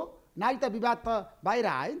महासचिवको नागरिकता विवाद त बाहिर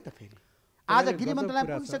आयो नि त। फेरि आज गृह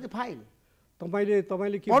मन्त्रालयमा पुगिसके फाइल।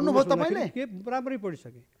 तपाईँले के पढ्नुभयो? तपाईँले के बराबरै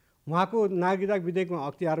पढिसके। उहाँको नागरिकता विधेयकमा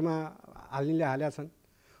अख्तियारमा हालेका छन्।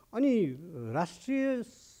 अनि राष्ट्रिय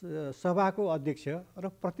सभाको अध्यक्ष र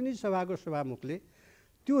प्रतिनिधि सभाको सभामुखले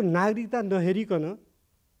त्यो नागरिकता नहेरिकन,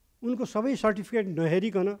 उनको सबै सर्टिफिकेट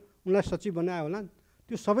नहेरिकन उनलाई सचिव बनायो होला।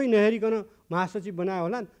 त्यो सबै नहेरिकन महासचिव बनायो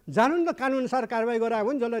होला। जानु न त कानुनअनुसार कारबाही गरायो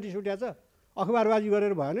भने जसलाई रिस उठ्या छ, अखबारबाजी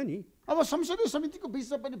गरेर भएन नि। अब संसदीय समितिको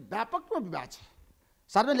बिचमा पनि व्यापक विवाद छ।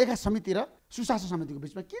 सार्वजनिक लेखा समिति र सुशासन समितिको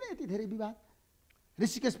बिचमा किन यति धेरै विवाद?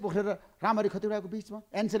 ऋषिकेश पोखरेल र रामहरि खतिवडाको बिचमा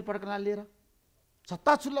एनसेल प्रकरणलाई लिएर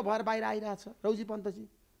छत्ताछुल्ल भएर बाहिर आइरहेछ रौजी पन्तजी।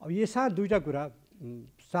 अब यसा दुईवटा कुरा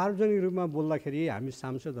सार्वजनिक रूपमा बोल्दाखेरि हामी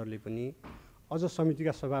सांसदहरूले पनि अझ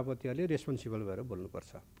समितिका सभापतिहरूले रेस्पोन्सिबल भएर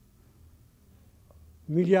बोल्नुपर्छ।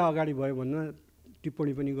 मिडिया अगाडि भयो भन्दा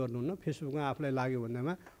टिप्पणी पनि गर्नुहुन्न, फेसबुकमा आफूलाई लाग्यो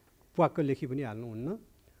भन्दामा प्वाक्क लेखी पनि हाल्नुहुन्न।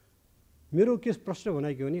 मेरो के प्रश्न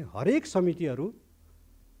भनाइ के हो भने हरेक समितिहरूको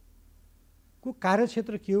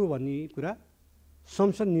कार्यक्षेत्र के हो भन्ने कुरा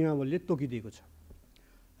संसद नियमावलीले तोकिदिएको छ।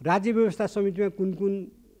 राज्य व्यवस्था समितिमा कुन कुन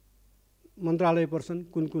मन्त्रालय पर्छन्,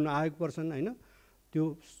 कुन कुन आयोग पर्छन् होइन, त्यो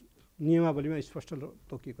नियमावलीमा स्पष्ट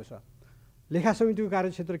तोकिएको छ। लेखा समितिको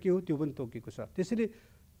कार्यक्षेत्र के हो त्यो पनि तोकिएको छ। त्यसैले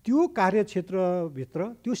त्यो कार्यक्षेत्रभित्र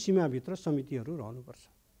त्यो सीमाभित्र समितिहरू रहनुपर्छ,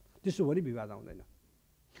 त्यसो भने विवाद आउँदैन।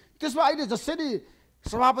 त्यसमा अहिले जसरी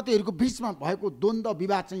सभापतिहरूको बिचमा भएको द्वन्द्व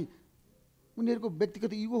विवाद चाहिँ उनीहरूको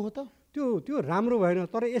व्यक्तिगत इगो हो त? त्यो राम्रो भएन।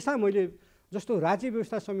 तर यसमा मैले जस्तो राज्य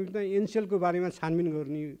व्यवस्था समितिमा एनसेलको बारेमा छानबिन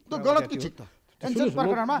गर्ने त्यो गलत कि ठिक त? एनसेल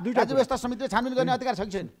प्रकरणमा राज्य व्यवस्था समितिले छानबिन गर्ने अधिकार छ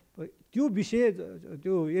कि छैन? त्यो विषय,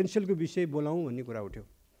 त्यो एनसेलको विषय बोलाउँ भन्ने कुरा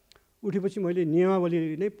उठेपछि मैले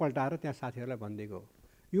नियमावली नै पल्टाएर त्यहाँ साथीहरूलाई भनिदिएको हो,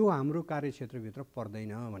 यो हाम्रो कार्यक्षेत्रभित्र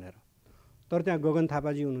पर्दैन भनेर। तर त्यहाँ गगन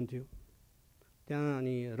थापाजी हुनुहुन्थ्यो, त्यहाँ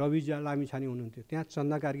अनि रविजी लामिछाने हुनुहुन्थ्यो, त्यहाँ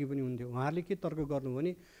चन्दा कार्की पनि हुनुहुन्थ्यो। उहाँहरूले के तर्क गर्नु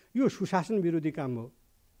भने यो सुशासन विरोधी काम हो,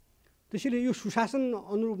 त्यसैले यो सुशासन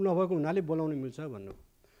अनुरूप नभएको हुनाले बोलाउनु मिल्छ भन्नु।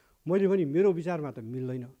 मैले पनि मेरो विचारमा त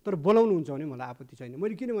मिल्दैन, तर बोलाउनुहुन्छ भने मलाई आपत्ति छैन।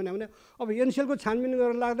 मैले किन भने अब एनसेलको छानबिन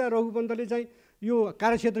गरेर लाग्दा रघु पन्तले चाहिँ यो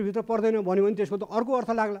कार्यक्षेत्रभित्र पर्दैन भन्यो भने त्यसको त अर्को अर्थ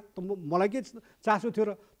लाग्ला। त मलाई के चासो थियो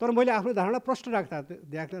र? तर मैले आफ्नो धारणा प्रष्ट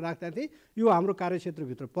राख्दा थिएँ यो हाम्रो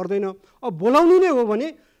कार्यक्षेत्रभित्र पर्दैन। अब बोलाउनु नै हो भने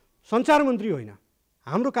सञ्चार मन्त्री होइन,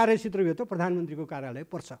 हाम्रो कार्यक्षेत्रभित्र प्रधानमन्त्रीको कार्यालय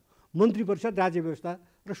पर्छ, मन्त्री परिषद राज्य व्यवस्था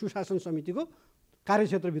र सुशासन समितिको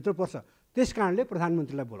कार्यक्षेत्रभित्र पर्छ। त्यस कारणले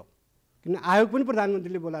प्रधानमन्त्रीलाई बोलाऊ, किन आयोग पनि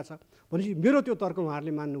प्रधानमन्त्रीले बोलाएको छ भनेपछि मेरो त्यो तर्क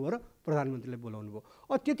उहाँहरूले मान्नुभयो र प्रधानमन्त्रीले बोलाउनु भयो।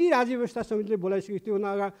 त्यति राज्य व्यवस्था समितिले बोलाइसकेपछि त्योभन्दा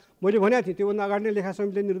अगाडि मैले भनेको थिएँ त्योभन्दा अगाडि नै लेखा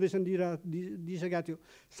समितिले निर्देशन दिइसकेको थियो।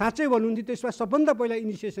 साँच्चै भन्नुहुन्थ्यो त्यसमा सबभन्दा पहिला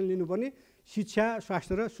इनिसिएसन लिनुपर्ने शिक्षा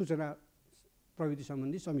स्वास्थ्य र सूचना प्रविधि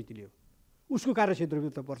सम्बन्धी समितिले हो, उसको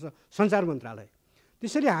कार्यक्षेत्रभित्र पर्छ सञ्चार मन्त्रालय।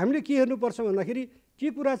 त्यसैले हामीले के हेर्नुपर्छ भन्दाखेरि के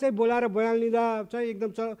कुरा चाहिँ बोलाएर बयान लिँदा चाहिँ एकदम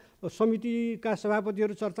समितिका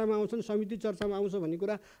सभापतिहरू चर्चामा आउँछन्, समिति चर्चामा आउँछ भन्ने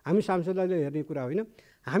कुरा हामी सांसदले हेर्ने कुरा होइन।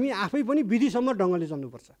 हामी आफै पनि विधिसम्म ढङ्गले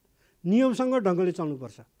चल्नुपर्छ, नियमसँग ढङ्गले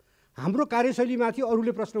चल्नुपर्छ। हाम्रो कार्यशैलीमाथि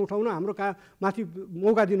अरूले प्रश्न उठाउन हाम्रो माथि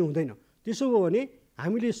मौका दिनु हुँदैन। त्यसो हो भने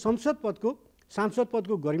हामीले सांसद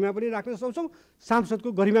पदको गरिमा पनि राख्न सक्छौँ, सांसदको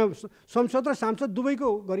गरिमा संसद र सांसद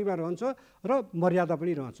दुवैको गरिमा रहन्छ र मर्यादा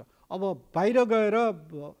पनि रहन्छ। अब बाहिर गएर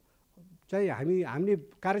चाहिँ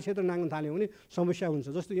हामीले कार्यक्षेत्र नाग्न थाल्यौँ भने समस्या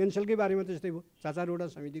हुन्छ। जस्तो एनसेलकै बारेमा त्यस्तै भयो, 4-4वटा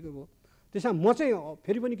समितिको भयो। त्यसमा म चाहिँ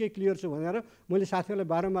फेरि पनि केही क्लियर छु भनेर मैले साथीहरूलाई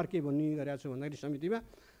बारम्बार के भन्ने गरेको छु भन्दाखेरि समितिमा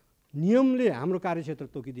नियमले हाम्रो कार्यक्षेत्र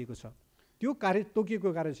तोकिदिएको छ, त्यो तोकिएको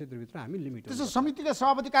कार्यक्षेत्रभित्र हामी लिमिट। त्यसो समितिका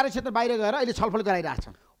सभापति कार्यक्षेत्र बाहिर गएर अहिले छलफल गराइरहेको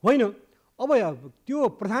छन् होइन। अब त्यो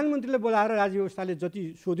प्रधानमन्त्रीले बोलाएर राज्य व्यवस्थाले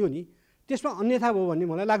जति सोध्यो नि त्यसमा अन्यथा भयो भन्ने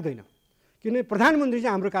मलाई लाग्दैन, किनभने प्रधानमन्त्री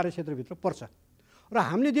चाहिँ हाम्रो कार्यक्षेत्रभित्र पर्छ र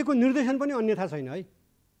हामीले दिएको निर्देशन पनि अन्यथा छैन है।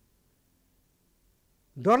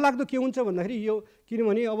 डरलाग्दो के हुन्छ भन्दाखेरि यो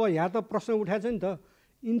किनभने अब यहाँ त प्रश्न उठाएको छ नि त,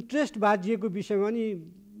 इन्ट्रेस्ट बाजिएको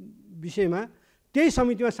विषयमा त्यही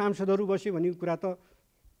समितिमा सांसदहरू बस्यो भन्ने कुरा त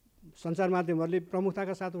सञ्चार माध्यमहरूले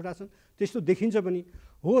प्रमुखताका साथ उठाछन्, त्यस्तो देखिन्छ पनि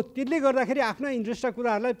हो। त्यसले गर्दाखेरि आफ्ना इन्ट्रेस्टका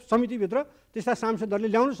कुराहरूलाई समितिभित्र त्यस्ता सांसदहरूले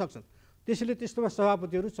ल्याउन सक्छन्। त्यसैले त्यस्तोमा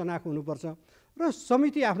सभापतिहरू चनाखो हुनुपर्छ र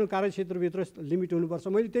समिति आफ्नो कार्यक्षेत्रभित्र लिमिट हुनुपर्छ।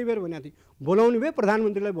 मैले त्यही भएर भनेको थिएँ बोलाउनु भए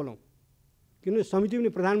प्रधानमन्त्रीलाई बोलाउँ, किनभने समिति पनि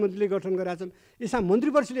प्रधानमन्त्रीले गठन गरेका छन्। यसमा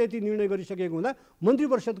मन्त्रीपरिषदले यति निर्णय गरिसकेको हुँदा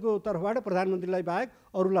मन्त्रीपरिषदको तर्फबाट प्रधानमन्त्रीलाई बाहेक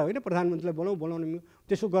अरूलाई होइन प्रधानमन्त्रीलाई बोलाउने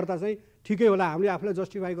त्यसो गर्दा चाहिँ ठिकै होला, हामीले आफूलाई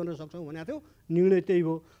जस्टिफाई गर्न सक्छौँ भनेको थियो। निर्णय त्यही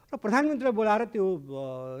हो र प्रधानमन्त्रीलाई बोलाएर त्यो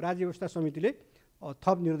राज्य व्यवस्था समितिले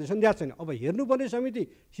थप निर्देशन दिएको छैन। अब हेर्नुपर्ने समिति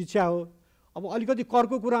शिक्षा हो। अब अलिकति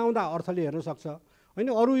करको कुरा आउँदा अर्थले हेर्न सक्छ होइन,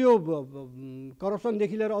 अरू यो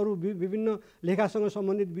करप्सनदेखि लिएर अरू विभिन्न लेखासँग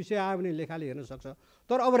सम्बन्धित विषय आयो भने लेखाले हेर्न सक्छ।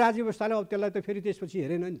 तर अब राज्य व्यवस्थाले अब त्यसलाई त फेरि त्यसपछि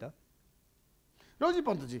हेरेन नि त। रोजी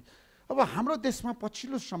पन्तजी, अब हाम्रो देशमा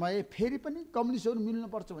पछिल्लो समय फेरि पनि कम्युनिस्टहरू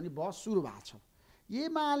मिल्नुपर्छ भन्ने बहस सुरु भएको छ।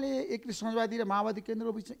 एमाले एकीकृत समाजवादी र माओवादी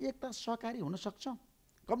केन्द्रको बिचमा एकता सहकारी हुन सक्छ,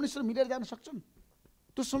 कम्युनिस्टहरू मिलेर जान सक्छन्,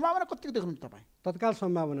 त्यो सम्भावना कतिको देख्नुहुन्छ तपाईँ? तत्काल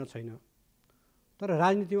सम्भावना छैन, तर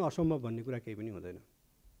राजनीतिमा असम्भव भन्ने कुरा केही पनि हुँदैन।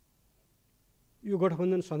 यो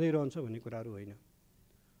गठबन्धन सधैँ रहन्छ भन्ने कुराहरू होइन।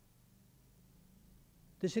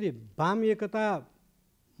 त्यसैले वाम एकता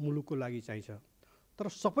मुलुकको लागि चाहिन्छ, तर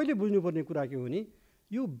सबैले बुझ्नुपर्ने कुरा के हो भने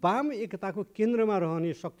यो वाम एकताको केन्द्रमा रहने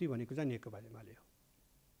शक्ति भनेको चाहिँ नेकपा एमाले हो।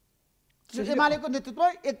 एमालेको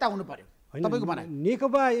नेतृत्वमा एकता हुनु पर्यो तपाईँको भनाइ।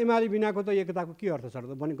 नेकपा एमाले बिनाको त एकताको के अर्थ छ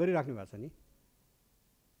त गरिराख्नु भएको छ नि।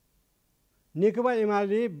 नेकपा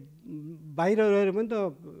एमाले बाहिर रहेर पनि त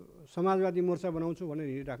समाजवादी मोर्चा बनाउँछु भनेर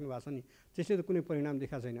हिँडिराख्नु भएको छ नि, त्यसले त कुनै परिणाम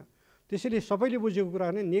देखाएको छैन। त्यसैले सबैले बुझेको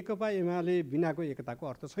कुरा भने नेकपा एमाले बिनाको एकताको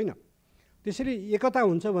अर्थ छैन। त्यसैले एकता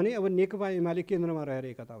हुन्छ भने अब नेकपा एमाले केन्द्रमा रहेर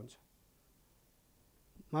एकता हुन्छ।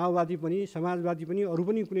 माओवादी पनि समाजवादी पनि अरू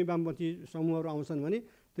पनि कुनै वामपन्थी समूहहरू आउँछन् भने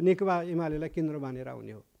त्यो नेकपा एमालेलाई केन्द्र मानेर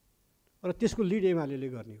आउने हो र त्यसको लिड एमाले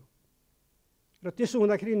गर्ने हो। र त्यसो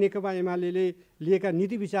हुँदाखेरि नेकपा एमाले लिएका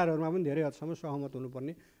नीति विचारहरूमा पनि धेरै हदसम्म सहमत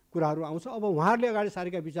हुनुपर्ने कुराहरू आउँछ। अब उहाँहरूले अगाडि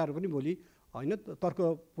सारेका विचारहरू पनि भोलि होइन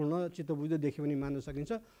तर्कपूर्ण चित्तबुझ्दो देख्यो भने मान्न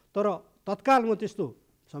सकिन्छ, तर तत्काल म त्यस्तो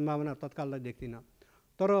सम्भावना तत्काललाई देख्दिनँ।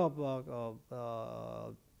 तर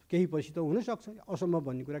केही पछि त हुनसक्छ, असम्भव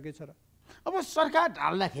भन्ने कुरा के छ र। अब सरकार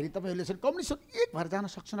ढाल्दाखेरि तपाईँहरूले कम्युनिस्टहरू एक भएर जान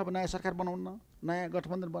सक्छन्, अब नयाँ सरकार बनाउन, नयाँ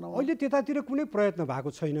गठबन्धन बनाउन? अहिले त्यतातिर कुनै प्रयत्न भएको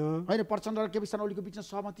छैन होइन। प्रचण्ड र केपी शर्मा ओलीको बिचमा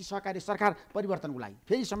सहमति सहकारी सरकार परिवर्तनको लागि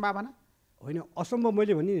फेरि सम्भावना होइन। असम्भव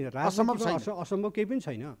मैले भने असम्भव केही पनि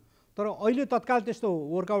छैन, तर अहिले तत्काल त्यस्तो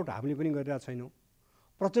वर्कआउट हामीले पनि गरिरहेको छैनौँ।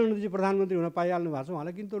 प्रचण्डजी प्रधानमन्त्री हुन पाइहाल्नु भएको छ,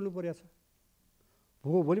 उहाँलाई किन तोड्नु परेको छ?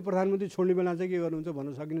 भोलि प्रधानमन्त्री छोड्ने बेला चाहिँ के गर्नुहुन्छ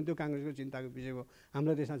भन्न सकिनु, त्यो काङ्ग्रेसको चिन्ताको विषय हो।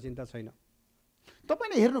 हामीलाई त्यसमा चिन्ता छैन।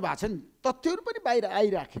 तपाईँले हेर्नु भएको छ नि, तथ्यहरू पनि बाहिर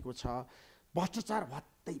आइराखेको छ। भ्रष्टाचार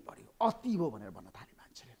भत्तै बढ्यो, अति हो भनेर भन्न थाले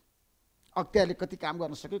मान्छेले। अख्तियारले कति काम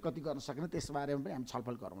गर्न सक्यो कति गर्न सकेन त्यसबारेमा पनि हामी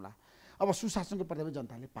छलफल गरौँला। अब सुशासनको प्रति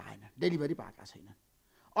जनताले पाएन, डेलिभरी पाएका छैनन्।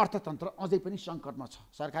 अर्थतन्त्र अझै पनि सङ्कटमा छ।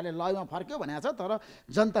 सरकारले लयमा फर्क्यो भनेको छ, तर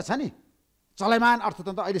जनता छ नि चलमान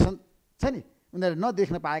अर्थतन्त्र अहिलेसम्म छ नि उनीहरूले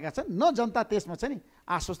नदेख्न पाएका छन्, न जनता त्यसमा छ नि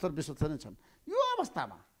आश्वस्त र विश्वस्त नै छन्। यो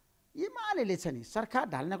अवस्थामा एमाले छ नि सरकार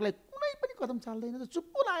ढाल्नको लागि कुनै पनि कदम चाल्दैन त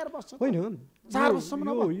चुप्पो लागेर बस्छ होइन 4 वर्षसम्म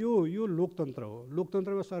यो लोकतन्त्र हो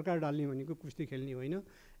लोकतन्त्रमा सरकार डाल्ने भनेको कुस्ती खेल्ने होइन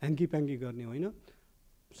ह्याङ्की प्याङ्की गर्ने होइन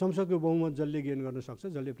संसदको बहुमत जसले गेन गर्न सक्छ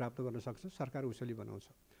जसले प्राप्त गर्न सक्छ सरकार उसैले बनाउँछ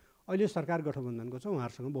अहिले सरकार गठबन्धनको छ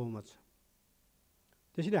उहाँहरूसँग बहुमत छ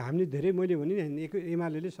त्यसैले हामीले धेरै मैले भने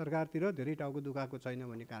एमाले सरकारतिर धेरै टाउको दुखाएको छैन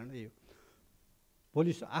भन्ने कारण यही हो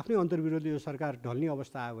भोलि आफ्नै अन्तर्विरोधले यो सरकार ढल्ने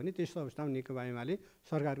अवस्था आयो भने त्यस्तो अवस्थामा नेकपा एमाले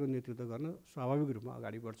सरकारको नेतृत्व गर्न स्वाभाविक रूपमा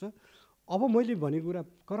अगाडि बढ्छ अब मैले भनेको कुरा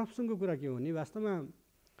करप्सनको कुरा के हो भने वास्तवमा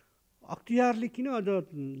अख्तियारले किन अझ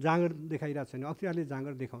जाँगर देखाइरहेको छैन अख्तियारले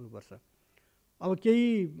जाँगर देखाउनुपर्छ अब केही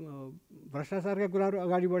भ्रष्टाचारका कुराहरू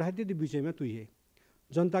अगाडि बढाए त्यति विषयमा तुइए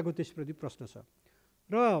जनताको त्यसप्रति प्रश्न छ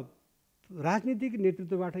र राजनीतिक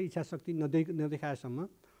नेतृत्वबाट इच्छाशक्ति नदेखाएसम्म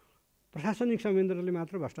प्रशासनिक संयन्त्रले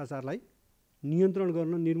मात्र भ्रष्टाचारलाई नियन्त्रण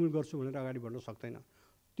गर्न निर्मूल गर्छु भनेर अगाडि बढ्न सक्दैन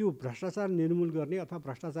त्यो भ्रष्टाचार निर्मूल गर्ने अथवा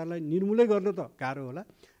भ्रष्टाचारलाई निर्मूलै गर्न त गाह्रो होला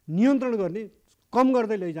नियन्त्रण गर्ने कम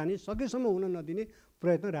गर्दै लैजाने सकेसम्म हुन नदिने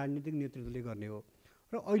प्रयत्न राजनीतिक नेतृत्वले गर्ने हो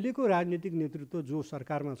र अहिलेको राजनीतिक नेतृत्व जो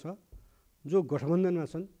सरकारमा छ जो गठबन्धनमा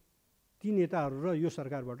छन् ती नेताहरू र यो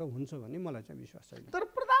सरकारबाट हुन्छ भन्ने मलाई चाहिँ विश्वास छैन तर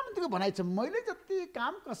प्रधानमन्त्रीको भनाइ छ मैले जति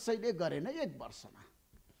काम कसैले गरेन 1 वर्षमा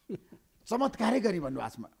चमत्कारै गरी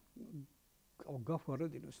भन्नुभएको छ गफ गरेर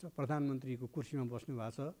दिनुहोस् त प्रधानमन्त्रीको कुर्सीमा बस्नु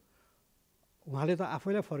भएको छ उहाँले त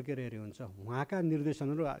आफैलाई फर्केर हेरे हुन्छ उहाँका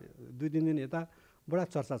निर्देशनहरू 2-3 दिन यता बडा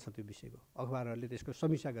चर्चा छ त्यो विषयको अखबारहरूले त्यसको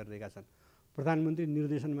समीक्षा गरिरहेका छन् प्रधानमन्त्री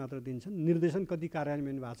निर्देशन मात्र दिन्छन् निर्देशन कति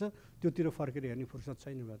कार्यान्वयन भएको छ त्योतिर फर्केर हेर्ने फुर्सद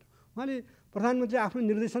छैन भएर उहाँले प्रधानमन्त्री आफ्नो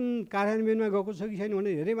निर्देशन कार्यान्वयनमा गएको छ कि छैन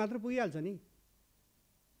भने हेरे मात्र पुगिहाल्छ नि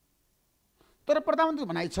तर प्रधानमन्त्री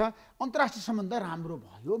भनाइ छ अन्तर्राष्ट्रिय सम्बन्ध राम्रो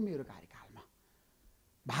भयो मेरो कार्यकालमा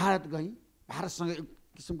भारत गई भारतसँग एक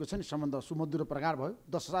किसिमको छ नि सम्बन्ध सुमधुर प्रकार भयो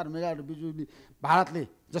 10,000 मेगावाट बिजुली भारतले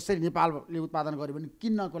जसरी नेपालले उत्पादन गर्यो भने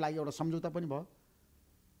किन्नको लागि एउटा सम्झौता पनि भयो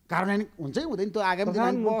कार्यान्वयन हुन्छै हुँदैन त्यो आगामी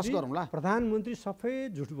दिनमा बहस गरौँला प्रधानमन्त्री सफेद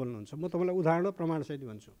झुट बोल्नुहुन्छ म तपाईँलाई उदाहरण र प्रमाणसहित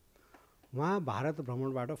भन्छु उहाँ भारत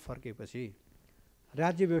भ्रमणबाट फर्केपछि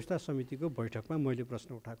राज्य व्यवस्था समितिको बैठकमा मैले प्रश्न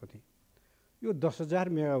उठाएको थिएँ यो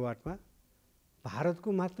 10,000 मेगावाटमा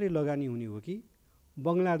भारतको मात्रै लगानी हुने हो कि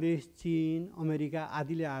बङ्गलादेश चीन अमेरिका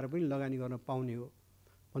आदिले आएर पनि लगानी गर्न पाउने हो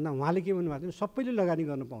भन्दा उहाँले के भन्नुभएको थियो सबैले लगानी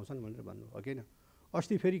गर्न पाउँछन् भनेर भन्नुभयो किन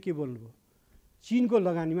अस्ति फेरि के बोल्नुभयो चीनको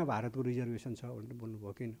लगानीमा भारतको रिजर्भेसन छ भनेर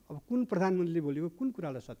बोल्नुभयो किन अब कुन प्रधानमन्त्रीले बोलेको कुन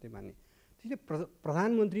कुरालाई सत्य माने त्यसले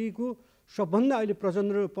प्रधानमन्त्रीको सबभन्दा अहिले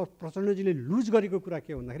प्रचण्डजीले लुज गरेको कुरा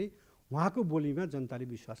के भन्दाखेरि उहाँको बोलीमा जनताले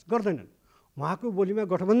विश्वास गर्दैनन् उहाँको बोलीमा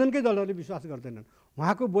गठबन्धनकै दलहरूले विश्वास गर्दैनन्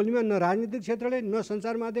उहाँको बोलीमा न राजनीतिक क्षेत्रले न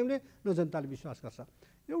सञ्चार माध्यमले न जनताले विश्वास गर्छ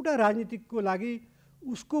एउटा राजनीतिकको लागि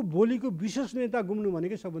उसको बोलीको विश्वसनीयता गुम्नु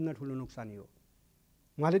भनेकै सबभन्दा ठुलो नोक्सानी हो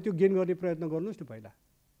उहाँले त्यो गेन गर्ने प्रयत्न गर्नुहोस् न पहिला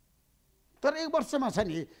तर 1 वर्षमा छ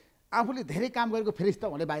नि आफूले धेरै काम गरेको फेरि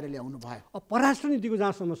त उहाँले बाहिर ल्याउनु भयो अब परराष्ट्र नीतिको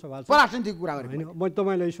जहाँसम्म सवाल छ परराष्ट्र नीतिको कुरा गरेँ होइन म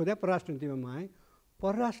तपाईँलाई सोधेँ परराष्ट्र नीतिमा म आएँ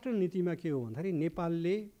परराष्ट्र नीतिमा के हो भन्दाखेरि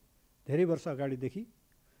नेपालले धेरै वर्ष अगाडिदेखि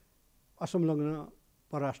असंलग्न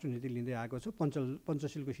परराष्ट्र नीति लिँदै आएको छ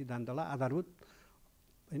पञ्चशीलको सिद्धान्तलाई आधारभूत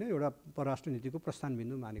होइन एउटा परराष्ट्र नीतिको प्रस्थान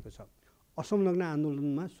बिन्दु मानेको छ असंलग्न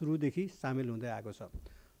आन्दोलनमा सुरुदेखि सामेल हुँदै आएको छ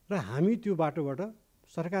र हामी त्यो बाटोबाट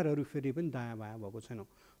सरकारहरू फेरि पनि दायाँ बायाँ भएको छैनौँ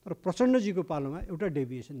तर प्रचण्डजीको पालोमा एउटा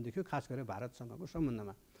डेभिएसन देखियो खास गरेर भारतसँगको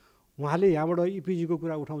सम्बन्धमा उहाँले यहाँबाट इपिजीको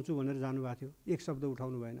कुरा उठाउँछु भनेर जानुभएको थियो एक शब्द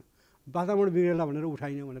उठाउनु भएन वातावरण बिग्रेला भनेर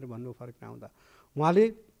उठाइन भनेर भन्नु फरक नआउँदा उहाँले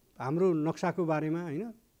हाम्रो नक्साको बारेमा होइन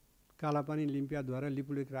कालापानी लिम्पियाद्वारा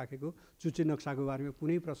लिपुलेख राखेको चुच्चे नक्साको बारेमा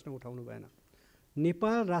कुनै प्रश्न उठाउनु भएन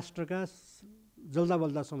नेपाल राष्ट्रका जल्दा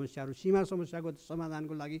बल्दा समस्याहरू सीमा समस्याको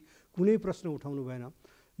समाधानको लागि कुनै प्रश्न उठाउनु भएन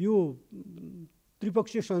यो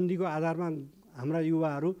त्रिपक्षीय सन्धिको आधारमा हाम्रा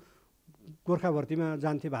युवाहरू गोर्खा भर्तीमा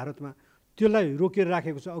जान्थे भारतमा त्यसलाई रोकेर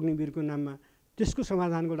राखेको छ अग्निवीरको नाममा त्यसको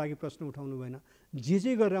समाधानको लागि प्रश्न उठाउनु भएन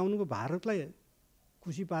जे गरेर आउनुभयो भारतलाई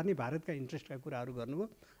खुसी पार्ने भारतका इन्ट्रेस्टका कुराहरू गर्नुभयो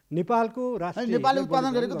नेपालको राष्ट्रिय नेपालले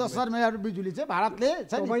उत्पादन गरेको 10,000 मेगावाट बिजुली चाहिँ भारतले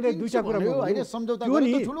मैले दुईटा कुरा होइन सम्झौता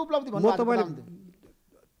गरेको ठुलो उपलब्धि म तपाईँलाई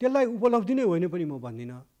त्यसलाई उपलब्धि नै होइन पनि म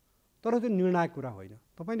भन्दिनँ तर त्यो निर्णायक कुरा होइन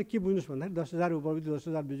तपाईँले के बुझ्नुहोस् भन्दाखेरि 10,000 उपलब्धि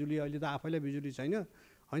 10,000 बिजुली अहिले त आफैलाई बिजुली छैन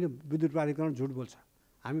होइन विद्युत प्राधिकरण झुट बोल्छ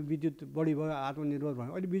हामी विद्युत बढी भयो आत्मनिर्भर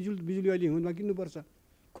भयो अहिले बिजुली अहिले हिउँदमा किन्नुपर्छ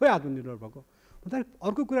खोइ आत्मनिर्भर भएको भन्दाखेरि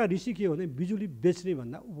अर्को कुरा ऋषि के हो भने बिजुली बेच्ने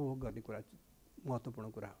भन्दा उपभोग गर्ने कुरा महत्त्वपूर्ण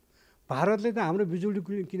कुरा हो भारतले त हाम्रो बिजुली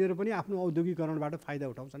किनेर पनि आफ्नो औद्योगिकरणबाट फाइदा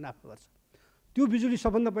उठाउँछन् आफ्नो गर्छ त्यो बिजुली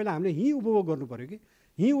सबभन्दा पहिला हामीले यहीँ उपभोग गर्नु पऱ्यो कि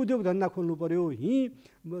यहीँ उद्योग धन्दा खोल्नु पऱ्यो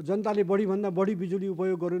यहीँ जनताले बढीभन्दा बढी बिजुली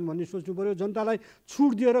उपयोग गरून् भन्ने सोच्नु पऱ्यो जनतालाई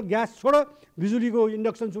छुट दिएर ग्यास छोड बिजुलीको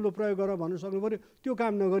इन्डक्सन चुलो प्रयोग गर भन्नु सक्नु पऱ्यो त्यो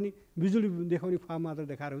काम नगर्ने बिजुली देखाउने ख्वाब मात्र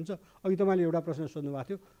देखाएर हुन्छ अघि तपाईँले एउटा प्रश्न सोध्नु भएको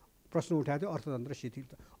थियो प्रश्न उठाएको थियो अर्थतन्त्र शिथिल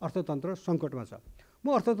अर्थतन्त्र सङ्कटमा छ। म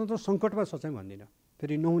अर्थतन्त्र सङ्कटमा छ चाहिँ भन्दिनँ,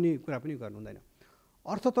 फेरि नहुने कुरा पनि गर्नु हुँदैन।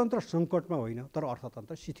 अर्थतन्त्र सङ्कटमा होइन तर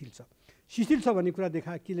अर्थतन्त्र शिथिल छ। शिथिल छ भन्ने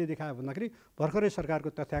कुरा केले देखायो भन्दाखेरि भर्खरै सरकारको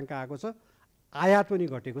तथ्याङ्क आएको छ, आयात पनि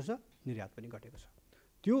घटेको छ, निर्यात पनि घटेको छ।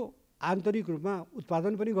 त्यो आन्तरिक रूपमा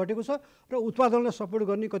उत्पादन पनि घटेको छ र उत्पादनलाई सपोर्ट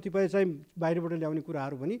गर्ने कतिपय चाहिँ बाहिरबाट ल्याउने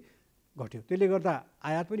कुराहरू पनि घट्यो। त्यसले गर्दा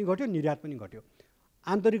आयात पनि घट्यो, निर्यात पनि घट्यो,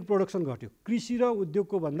 आन्तरिक प्रोडक्सन घट्यो। कृषि र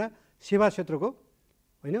उद्योगको भन्दा सेवा क्षेत्रको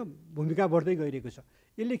होइन भूमिका बढ्दै गइरहेको छ।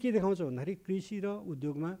 यसले के देखाउँछ भन्दाखेरि कृषि र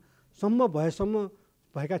उद्योगमा सम्म भएसम्म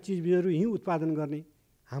भएका चिजबिजहरू यहीँ उत्पादन गर्ने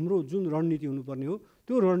हाम्रो जुन रणनीति हुनुपर्ने हो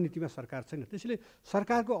त्यो रणनीतिमा सरकार छैन। त्यसैले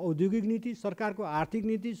सरकारको औद्योगिक नीति, सरकारको आर्थिक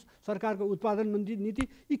नीति, सरकारको उत्पादन नीति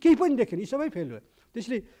यी केही पनि देखेन, यी सबै फेल भयो।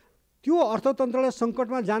 त्यसैले त्यो अर्थतन्त्रलाई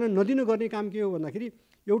सङ्कटमा जान नदिनु गर्ने काम के हो भन्दाखेरि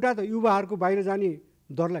एउटा त युवाहरूको बाहिर जाने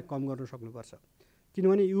दरलाई कम गर्न सक्नुपर्छ,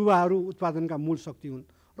 किनभने युवाहरू उत्पादनका मूल शक्ति हुन्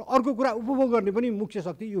र अर्को कुरा उपभोग गर्ने पनि मुख्य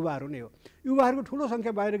शक्ति युवाहरू नै हो। युवाहरूको ठुलो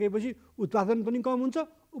सङ्ख्या बाहिर गएपछि उत्पादन पनि कम हुन्छ,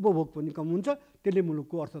 उपभोग पनि कम हुन्छ, त्यसले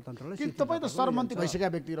मुलुकको अर्थतन्त्रलाई। तपाईँ त सरमन्त्री भइसकेका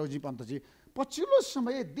व्यक्ति रौजी पन्तजी, पछिल्लो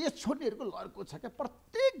समय देश छोड्नेहरूको लहरको छ क्या,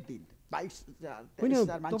 प्रत्येक दिन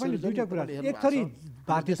 22,000 दुईवटा कुरा, एक थरी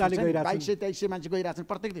बाध्यताले गइरहेछन्, 2200-2300 मान्छे गइरहेछन्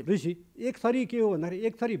प्रत्येक दिन। ऋषि एक थरी के हो भन्दाखेरि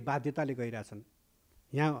एक थरी बाध्यताले गइरहेछन्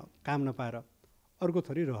यहाँ काम नपाएर, अर्को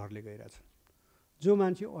थरी रहरले गइरहेछन्। जो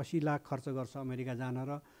मान्छे 80 लाख खर्च गर्छ अमेरिका जान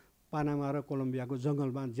र पानामा र कोलम्बियाको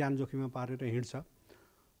जङ्गलमा ज्यान जोखिममा पारेर हिँड्छ,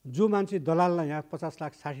 जो मान्छे दलाललाई यहाँ 50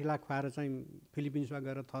 लाख 60 लाख खुवाएर चाहिँ फिलिपिन्समा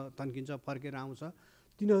गएर तन्किन्छ, फर्केर आउँछ,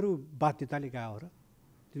 तिनीहरू बाध्यताले गएको हो र?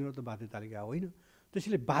 तिनीहरू त बाध्यताले गएको होइन।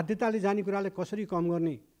 त्यसैले बाध्यताले जाने कुरालाई कसरी कम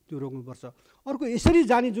गर्ने त्यो रोक्नुपर्छ। अर्को यसरी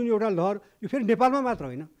जाने जुन एउटा लहर, यो फेरि नेपालमा मात्र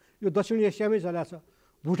होइन, यो दक्षिण एसियामै चलाएको छ।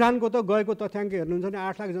 भुटानको त गएको तथ्याङ्क हेर्नुहुन्छ भने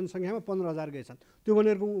 8 लाख जनसङ्ख्यामा 15,000 गएछन्। त्यो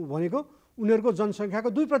भनेको उनीहरूको जनसङ्ख्याको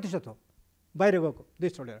 2% हो बाहिर गएको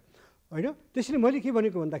देश छोडेर होइन। त्यसैले मैले के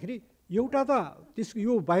भनेको भन्दाखेरि एउटा त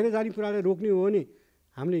यो बाहिर जाने कुरालाई रोक्ने हो भने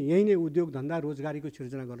हामीले यहीँ नै उद्योग धन्दा रोजगारीको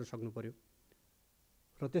सृजना गर्न सक्नु पऱ्यो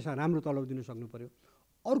र त्यसमा राम्रो तलब दिन सक्नु पऱ्यो।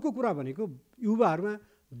 अर्को कुरा भनेको युवाहरूमा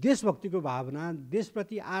देशभक्तिको भावना,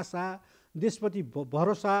 देशप्रति आशा, देशप्रति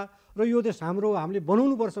भरोसा र यो देश हाम्रो हामीले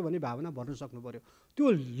बनाउनुपर्छ भन्ने भावना भर्न सक्नु पऱ्यो। त्यो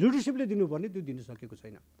लिडरसिपले दिनुपर्ने, त्यो दिन सकेको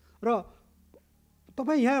छैन। र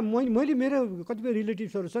तपाईँ यहाँ मैले मेरो कतिपय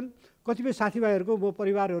रिलेटिभ्सहरू छन्, कतिपय साथीभाइहरूको म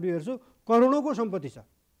परिवारहरू हेर्छु, करोडौँको सम्पत्ति छ,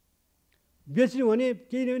 बेच्ने भने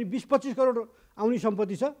केही नै भने 20-25 करोड आउने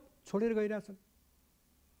सम्पत्ति छ, छोडेर गइरहेछन्।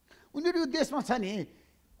 उनीहरू यो देशमा छ नि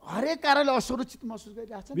हरेक कारणले असुरक्षित महसुस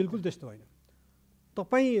गरिरहेछन्। बिल्कुल त्यस्तो होइन।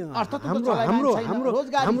 तपाईँ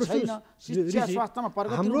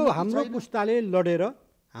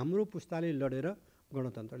हाम्रो पुस्ताले लडेर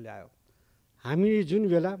गणतन्त्र ल्यायो। हामी जुन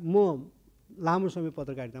बेला म लामो समय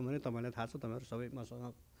पत्रकारिता भने तपाईँलाई थाहा छ, तपाईँहरू सबै मसँग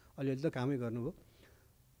अलिअलि त कामै गर्नुभयो।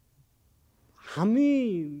 हामी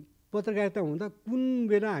पत्रकारिता हुँदा कुन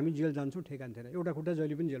बेला हामी जेल जान्छौँ ठेगान थिएन। एउटा खुट्टा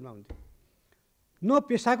जहिले पनि जेलमा हुन्थ्यो। न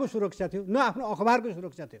पेसाको सुरक्षा थियो, न आफ्नो अखबारको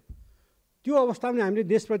सुरक्षा थियो। त्यो अवस्थामा हामीले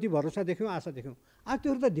देशप्रति भरोसा देख्यौँ, आशा देख्यौँ। अब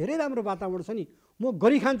त्योहरू त धेरै राम्रो वातावरण छ नि। म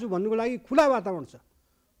गरिखान्छु भन्नुको लागि खुला वातावरण छ।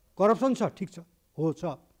 करप्सन छ, ठिक छ, हो छ,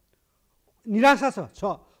 निराशा छ,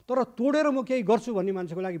 तर तोडेर म केही गर्छु भन्ने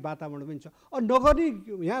मान्छेको लागि वातावरण पनि छ। नगर्ने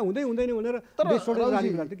यहाँ हुँदै हुँदैन भनेर देश छोडेर जाने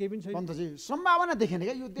कुरा त केही पनि छैन। पन्तजी सम्भावना देखेन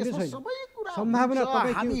क्या यो देशमा सबै कुरा सम्भावना।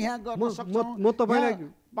 हामी यहाँ गर्न सक्छौँ। म तपाईँलाई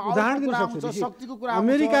उदाहरण दिन सक्छु। शक्तिको कुरा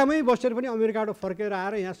अमेरिकामै बसेर पनि अमेरिकाबाट फर्केर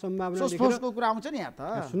आएर यहाँ सम्भावना देखेर कुरा आउँछ नि यहाँ त।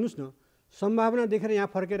 सुन्नुहोस् न, सम्भावना देखेर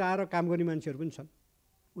यहाँ फर्केर आएर काम गर्ने मान्छेहरू पनि छन्।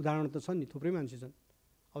 उदाहरण त छन् नि, थुप्रै मान्छे छन्।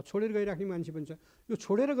 अब छोडेर गइराख्ने मान्छे पनि छ। यो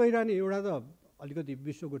छोडेर गइरहने एउटा त अलिकति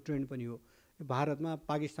विश्वको ट्रेन्ड पनि हो। भारतमा,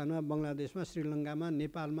 पाकिस्तानमा, बङ्गलादेशमा, श्रीलङ्कामा,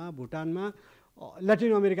 नेपालमा, भुटानमा,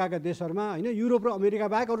 ल्याटिन अमेरिकाका देशहरूमा होइन, युरोप र अमेरिका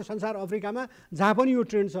बाहेक अरू संसार अफ्रिकामा जहाँ पनि यो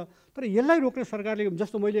ट्रेन्ड छ। तर यसलाई रोक्ने सरकारले,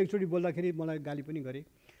 जस्तो मैले एकचोटि बोल्दाखेरि मलाई गाली पनि गरेँ,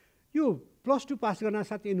 यो +2 पास गर्न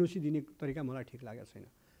साथ एनओसी दिने तरिका मलाई ठिक लागेको छैन।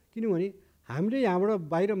 किनभने हामीले यहाँबाट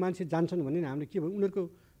बाहिर मान्छे जान्छन् भने हामीले के भयो, उनीहरूको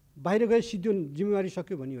बाहिर गए सिद्धो जिम्मेवारी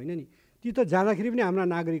सक्यो भन्ने होइन नि। ती त जाँदाखेरि पनि हाम्रा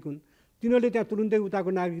नागरिक हुन्। तिनीहरूले त्यहाँ तुरुन्तै उताको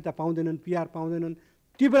नागरिकता पाउँदैनन्, PR पाउँदैनन्।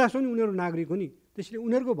 ती बेलासम्म उनीहरू नागरिक हो नि। त्यसैले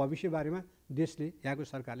उनीहरूको भविष्यबारेमा देशले, यहाँको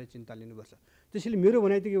सरकारले चिन्ता लिनुपर्छ। त्यसैले मेरो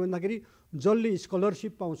भनाइ त के भन्दाखेरि जसले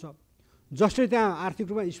स्कलरसिप पाउँछ, जसले त्यहाँ आर्थिक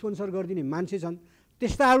रूपमा स्पोन्सर गरिदिने मान्छे छन्,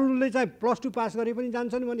 त्यस्ताहरूले चाहिँ +2 पास गरे पनि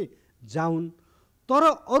जान्छन् भने जाउन्। तर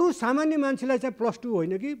अरू सामान्य मान्छेलाई चाहिँ +2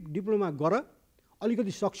 होइन कि डिप्लोमा गर,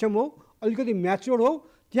 अलिकति सक्षम हो, अलिकति म्याच्योर्ड हो,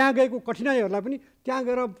 त्यहाँ गएको कठिनाइहरूलाई पनि त्यहाँ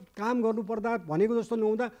गएर काम गर्नुपर्दा भनेको जस्तो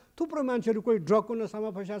नहुँदा थुप्रो मान्छेहरू कोही ड्रगको नसामा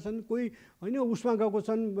फँसेका छन्, कोही होइन उसमा गएको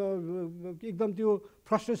छन्, एकदम त्यो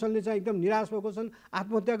फ्रस्ट्रेसनले चाहिँ एकदम निराश भएको छन्,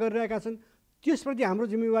 आत्महत्या गरिरहेका छन्। त्यसप्रति हाम्रो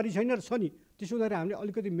जिम्मेवारी छैन र छ नि। त्यसो हुँदाखेरि हामीले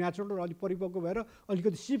अलिकति म्याचुर र अलिक परिपक्व भएर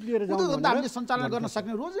अलिकति सिप लिएर जाउँ उद्योग धन्दा हामीले सञ्चालन गर्न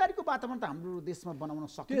सक्ने रोजगारीको वातावरण त हाम्रो देशमा बनाउन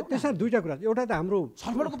सक्ने त्यसमा दुईटा कुरा एउटा त हाम्रो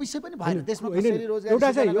छलफलको विषय पनि भएन देशमा कसरी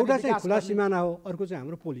रोजगारी एउटा चाहिँ खुला सिमाना हो अर्को चाहिँ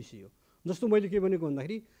हाम्रो पोलिसी हो जस्तो मैले के भनेको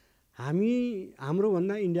भन्दाखेरि हाम्रो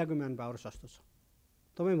भन्दा इन्डियाको म्यान पावर सस्तो छ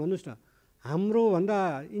तपाईँ भन्नुहोस् न हाम्रो भन्दा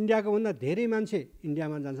इन्डियाको भन्दा धेरै मान्छे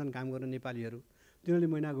इन्डियामा जान्छन् काम गर्न नेपालीहरू तिनीहरूले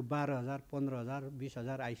महिनाको 12,000 15,000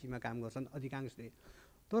 20,000 आइसीमा काम गर्छन् अधिकांशले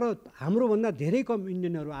तर हाम्रो भन्दा धेरै कम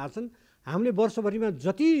इन्डियनहरू आछन् हामीले वर्षभरिमा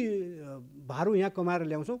जति भारू यहाँ कमाएर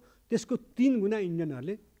ल्याउँछौँ त्यसको 3 गुणा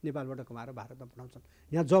इन्डियनहरूले नेपालबाट कमाएर भारतमा पठाउँछन्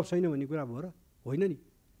यहाँ जब छैन भन्ने कुरा भयो र होइन नि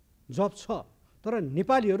जब छ तर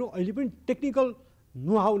नेपालीहरू अहिले पनि टेक्निकल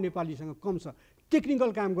नोहाउ नेपालीसँग कम छ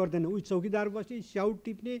टेक्निकल काम गर्दैन उही चौकीदार बस्ने स्याउट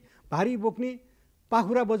टिप्ने भारी बोक्ने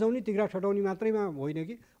पाखुरा बजाउने तिग्रा ठटाउने मात्रैमा होइन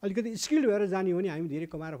कि अलिकति स्किल्ड भएर जाने हो भने हामी धेरै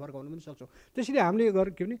कमाएर फर्काउन पनि सक्छौँ त्यसैले हामीले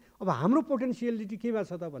के भने अब हाम्रो पोटेन्सियलिटी केमा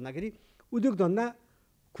छ त भन्दाखेरि उद्योग धन्दा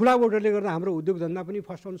खुला बोर्डरले गर्दा हाम्रो उद्योग धन्दा पनि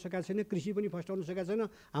फस्टाउन सकेको छैन कृषि पनि फस्टाउन सकेको छैन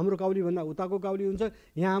हाम्रो काउलीभन्दा उताको काउली हुन्छ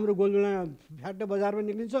यहाँ हाम्रो गोलबेडा फ्याट बजारमा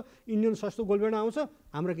निक्लिन्छ इन्डियन सस्तो गोलबेडा आउँछ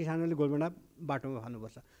हाम्रो किसानहरूले गोलबेडा बाटोमा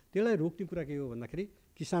खानुपर्छ त्यसलाई रोक्ने कुरा के हो भन्दाखेरि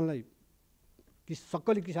किसानलाई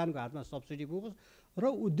सक्कली किसानको हातमा सब्सिडी पुगोस् र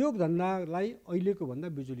उद्योग धन्दालाई अहिलेको भन्दा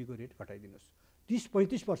बिजुलीको रेट घटाइदिनुहोस्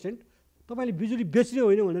 30-35% तपाईँले बिजुली बेच्ने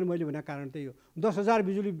होइन भनेर मैले भनेको कारण त्यही हो 10,000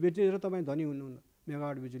 बिजुली बेचेर तपाईँ धनी हुनुहुन्न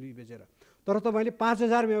मेगावाट बिजुली बेचेर तर तपाईँले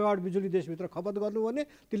 5,000 मेगावाट बिजुली देशभित्र खपत गर्नु भने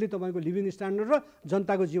त्यसले तपाईँको लिभिङ स्ट्यान्डर्ड र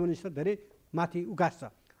जनताको जीवनस्तर धेरै माथि उकास्छ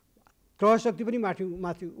क्रय शक्ति पनि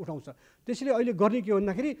माथि उठाउँछ त्यसैले अहिले गर्ने के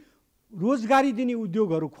भन्दाखेरि रोजगारी दिने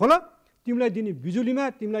उद्योगहरू खोल तिमीलाई दिने बिजुलीमा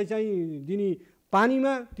तिमीलाई चाहिँ दिने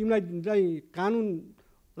पानीमा तिमीलाई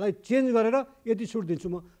कानुनलाई चेन्ज गरेर यति छुट दिन्छु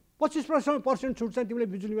म 25% छुट चाहिँ तिमीले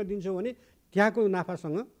बिजुलीमा दिन्छौ भने त्यहाँको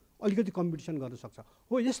नाफासँग अलिकति कम्पिटिसन गर्न सक्छ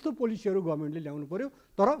हो यस्तो पोलिसीहरू गभर्मेन्टले ल्याउनु पर्यो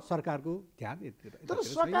तर सरकारको ध्यान तर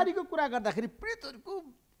सरकारीको कुरा गर्दाखेरि पीडितहरूको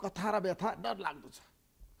कथा र व्यथा डर लाग्दो छ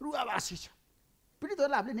रुवावासी छ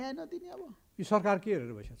पीडितहरूलाई हामीले न्याय नदिने अब यो सरकार के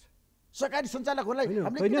हेरेर बसेको छ सरकारी सञ्चालकहरूलाई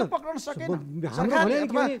हामीले किन पक्राउन सकेन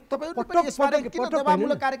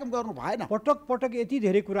तपाईँहरूले कार्यक्रम गर्नु भएन पटक यति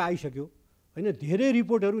धेरै कुरा आइसक्यो होइन धेरै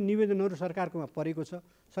रिपोर्टहरू निवेदनहरू सरकारकोमा परेको छ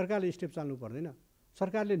सरकारले स्टेप चाल्नु पर्दैन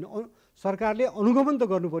सरकारले अनुगमन त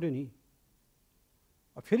गर्नु पर्यो नि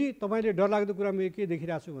फेरि तपाईँले डरलाग्दो कुरा म के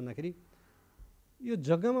देखिरहेको छु भन्दाखेरि यो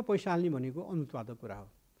जग्गामा पैसा हाल्ने भनेको अनुत्पादक कुरा हो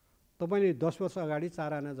तपाईँले 10 वर्ष अगाडि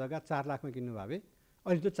 4 आना जग्गा 4 लाखमा किन्नु भयो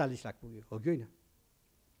अहिले त 40 लाख पुग्यो हो कि होइन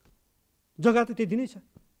जग्गा त त्यति नै छ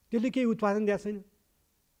त्यसले केही उत्पादन दिएको छैन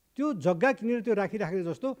त्यो जग्गा किनेर त्यो राखिराख्ने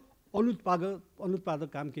जस्तो अनुत्पादक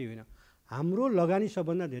काम केही होइन हाम्रो लगानी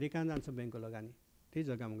सबभन्दा धेरै कहाँ जान्छ ब्याङ्कको लगानी त्यही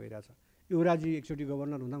जग्गामा गइरहेछ युवराजी एकचोटि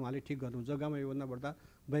गभर्नर हुँदा उहाँले ठिक गर्नु जग्गामा योभन्दा बढ्दा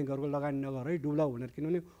ब्याङ्कहरूको लगानी नगर है डुब्लाउ भनेर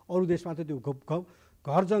किनभने अरू देशमा त त्यो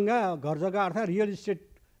घर जग्गा अर्थात् रियल इस्टेट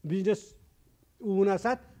बिजनेस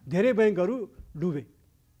हुनासाथ धेरै ब्याङ्कहरू डुबे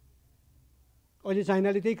अहिले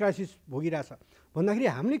चाइनाले त्यही क्राइसिस भोगिरहेछ भन्दाखेरि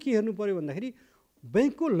हामीले के हेर्नु पर्यो भन्दाखेरि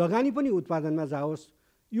ब्याङ्कको लगानी पनि उत्पादनमा जाओस्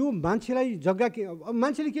यो मान्छेलाई जग्गा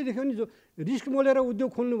मान्छेले के देख्यो भने जो रिस्क मोलेर उद्योग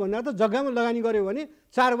खोल्नु भन्दा त जग्गामा लगानी गर्यो भने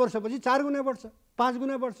 4 वर्षपछि 4 गुणा बढ्छ 5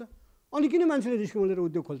 गुणा बढ्छ अनि किन मान्छेले रिस्क मोलेर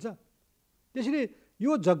उद्योग खोल्छ त्यसैले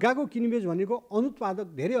यो जग्गाको किनबेच भनेको अनुत्पादक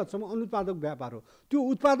धेरै हदसम्म अनुत्पादक व्यापार हो त्यो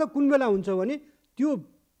उत्पादक कुन बेला हुन्छ भने त्यो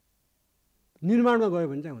निर्माणमा गयो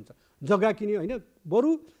भने चाहिँ हुन्छ जग्गा किन्यो होइन बरु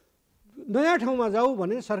नयाँ ठाउँमा जाऊ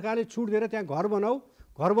भने सरकारले छुट दिएर त्यहाँ घर बनाऊ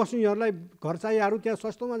घर बस्नेहरूलाई घर चाहिएहरू त्यहाँ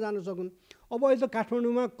सस्तोमा जान सकुन् अब अहिले त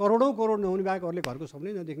काठमाडौँमा करोड नहुने बाहेकहरूले घरको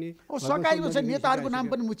सपनै नदेख्ने अब सरकारी नेताहरूको नाम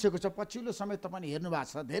पनि मुछिएको छ पछिल्लो समय तपाईँले हेर्नु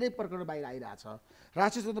भएको छ धेरै प्रकरण बाहिर आइरहेछ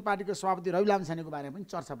राष्ट्रिय स्वतन्त्र पार्टीको सभापति रवि लामिछानेको बारेमा पनि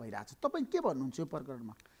चर्चा भइरहेछ तपाईँ के भन्नुहुन्छ यो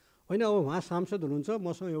प्रकरणमा होइन अब उहाँ सांसद हुनुहुन्छ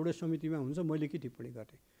मसँग एउटै समितिमा हुन्छ मैले के टिप्पणी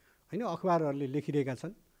गरेँ होइन अखबारहरूले लेखिरहेका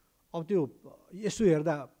छन् अब त्यो यसो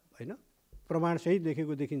हेर्दा होइन प्रमाणसहित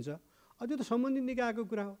लेखेको देखिन्छ त्यो त सम्बन्धित निकायको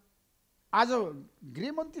कुरा हो आज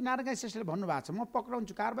गृहमन्त्री नारायण श्रेष्ठले भन्नुभएको छ म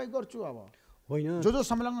पक्राउँछु कारबाही गर्छु अब होइन जो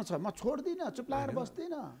संलग्न छ म छोड्दिनँ चुप लागेर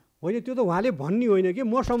बस्दिनँ होइन त्यो त उहाँले भन्ने होइन कि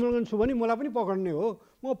म संलग्न छु भने मलाई पनि पक्राउने हो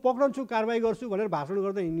म पक्राउँछु कारबाही गर्छु भनेर भाषण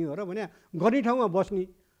गर्दा हिँड्ने हो र भने गर्ने ठाउँमा बस्ने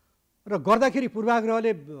र गर्दाखेरि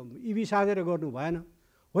पूर्वाग्रहले इभी साधेर गर्नु भएन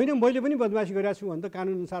होइन मैले पनि बदमासी गरिरहेको छु भने त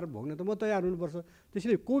कानुनअनुसार भोग्न त म तयार हुनुपर्छ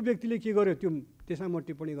त्यसैले को व्यक्तिले के गर्यो त्यो त्यसमा म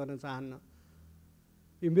टिप्पणी गर्न चाहन्न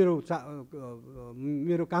यो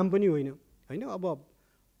मेरो काम पनि होइन होइन अब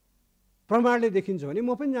प्रमाणले देखिन्छ भने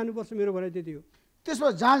म पनि जानुपर्छ मेरो भनाइ त्यति हो त्यसमा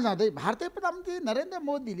जाँदै भारतीय प्रधानमन्त्री नरेन्द्र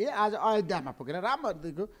मोदीले आज अयोध्यामा पुगेर राम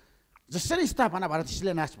मन्दिरको जसरी स्थापना भएर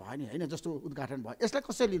शिलान्यास भयो नि होइन जस्तो उद्घाटन भयो यसलाई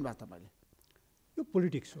कसरी लिनुभयो तपाईँले यो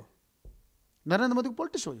पोलिटिक्स हो नरेन्द्र मोदीको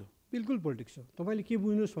पोलिटिक्स हो यो बिल्कुल पोलिटिक्स हो तपाईँले के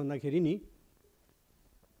बुझ्नुहोस् भन्दाखेरि नि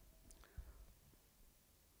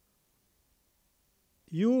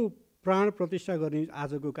यो प्राण प्रतिष्ठा गर्ने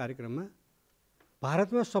आजको कार्यक्रममा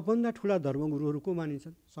भारतमा सबभन्दा ठुला धर्मगुरुहरू को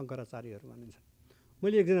मानिन्छन्? शङ्कराचार्यहरू मानिन्छन्।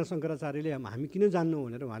 मैले एकजना शङ्कराचार्यले हामी किन जान्नौँ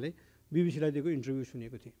भनेर उहाँले बिबिसीलाई दिएको इन्टरभ्यू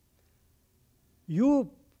सुनेको थिएँ। यो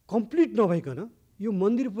कम्प्लिट नभइकन, यो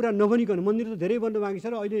मन्दिर पुरा नबनिकन, मन्दिर त धेरै बन्न बाँकी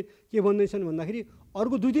छ र अहिले के बन्दैछन् भन्दाखेरि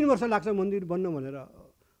अर्को 2-3 वर्ष लाग्छ मन्दिर बन्न भनेर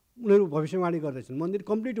उनीहरू भविष्यवाणी गर्दैछन्, मन्दिर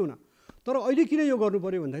कम्प्लिट हुन। तर अहिले किन यो गर्नु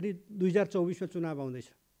पर्यो भन्दाखेरि 2024मा चुनाव आउँदैछ।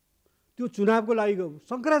 त्यो चुनावको लागि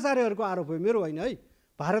शङ्कराचार्यहरूको आरोप हो, मेरो होइन है।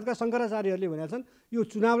 भारतका शङ्कराचार्यहरूले भनेका छन् यो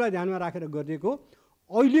चुनावलाई ध्यानमा राखेर गरिएको।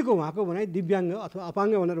 अहिलेको उहाँको भनाइ दिव्याङ्ग अथवा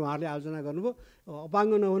अपाङ्ग भनेर उहाँहरूले आलोचना गर्नुभयो।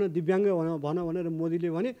 अपाङ्ग नभन दिव्याङ्ग भन भनेर मोदीले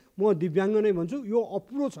भने, म दिव्याङ्ग नै भन्छु। यो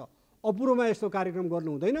अपुरो छ, अपुरोमा यस्तो कार्यक्रम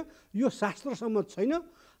गर्नु हुँदैन, यो शास्त्र सम्मत छैन,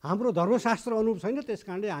 हाम्रो धर्मशास्त्र अनुरूप छैन, त्यस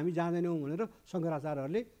कारणले हामी जाँदैनौँ भनेर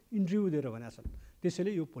शङ्कराचार्यहरूले इन्टरभ्यू दिएर भनेका छन्।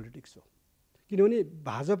 त्यसैले यो पोलिटिक्स हो, किनभने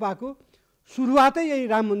भाजपाको सुरुवातै यही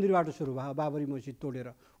राम मन्दिरबाट सुरु भयो, बाबरी मस्जिद तोडेर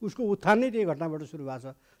उसको उत्थान नै त्यही घटनाबाट सुरु भएको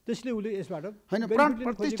छ। त्यसले उसले यसबाट होइन प्राण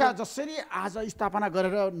प्रतिष्ठा जसरी आज स्थापना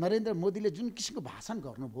गरेर नरेन्द्र मोदीले जुन किसिमको भाषण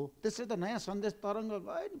गर्नुभयो, त्यसले त नयाँ सन्देश तरङ्ग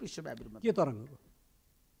गयो नि विश्वव्यापी रूपमा। के तरङ्ग हो?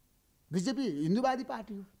 बिजेपी हिन्दूवादी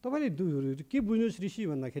पार्टी हो। तपाईँले के बुझ्नुहोस् ऋषि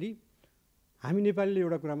भन्दाखेरि, हामी नेपालीले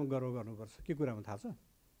एउटा कुरामा गर्व गर्नुपर्छ। के कुरामा थाहा छ?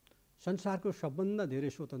 संसारको सबभन्दा धेरै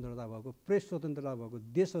स्वतन्त्रता भएको, प्रेस स्वतन्त्रता भएको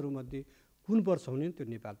देशहरूमध्ये कुन पर्छ भने त्यो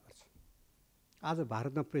नेपाल पर्छ। आज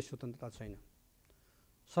भारतमा प्रेस स्वतन्त्रता छैन।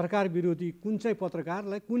 सरकार विरोधी कुन चाहिँ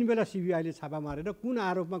पत्रकारलाई कुन बेला सिबिआईले छापा मारेर कुन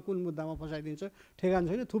आरोपमा कुन मुद्दामा फसाइदिन्छ ठेगान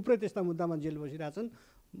छैन। थुप्रै त्यस्ता मुद्दामा जेल बसिरहेछन्,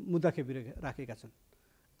 मुद्दा खेपिराखेका छन्।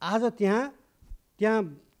 आज त्यहाँ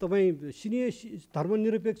तपाईँ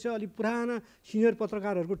धर्मनिरपेक्ष अलि पुराना सिनियर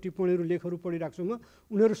पत्रकारहरूको टिप्पणीहरू, लेखहरू पढिरहेको छु म।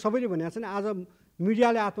 उनीहरू सबैले भनेका छन् आज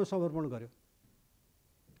मिडियाले आत्मसमर्पण गर्यो,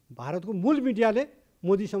 भारतको मूल मिडियाले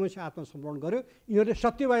मोदी समस्या आत्मसमर्पण गर्यो। यिनीहरूले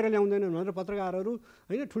सत्य बाहिर ल्याउँदैनन् भनेर पत्रकारहरू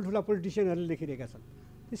होइन ठुल्ठुला पोलिटिसियनहरूले लेखिरहेका छन्।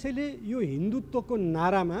 त्यसैले यो हिन्दुत्वको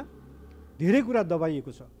नारामा धेरै कुरा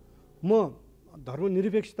दबाइएको छ। म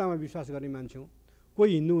धर्मनिरपेक्षतामा विश्वास गर्ने मान्छे हुँ।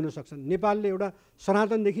 कोही हिन्दू हुन सक्छन्। नेपालले एउटा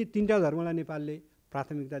सनातनदेखि 3टा धर्मलाई नेपालले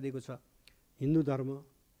प्राथमिकता दिएको छ, हिन्दू धर्म,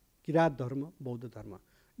 किराँत धर्म, बौद्ध धर्म।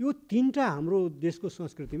 यो 3टा हाम्रो देशको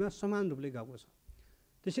संस्कृतिमा समान रूपले गएको छ।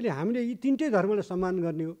 त्यसैले हामीले यी 3टै धर्मलाई सम्मान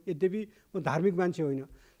गर्ने हो। यद्यपि म धार्मिक मान्छे होइन,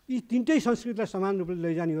 यी 3टै संस्कृतिलाई समान रूपले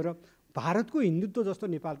लैजाने हो। र भारतको हिन्दुत्व जस्तो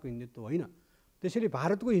नेपालको हिन्दुत्व होइन। त्यसैले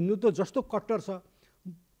भारतको हिन्दुत्व जस्तो कट्टर छ,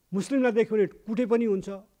 मुस्लिमलाई देख्यो भने कुटे पनि हुन्छ,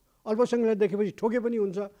 अल्पसङ्ख्यकलाई देखेपछि ठोके पनि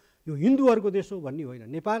हुन्छ, यो हिन्दूहरूको देश हो भन्ने होइन।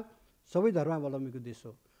 नेपाल सबै धर्मावलम्बीको देश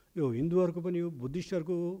हो। यो हिन्दूहरूको पनि हो,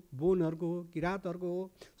 बुद्धिस्टहरूको हो, बोनहरूको हो, किराँतहरूको हो,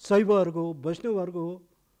 शैवहरूको हो, वैष्णवहरूको हो।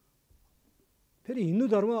 फेरि हिन्दू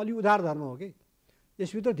धर्म अलि उदार धर्म हो कि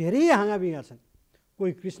यसभित्र धेरै हाँगाबिगा छन्।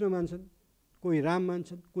 कोही कृष्ण मान्छन्, कोही राम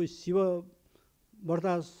मान्छन्, कोही शिव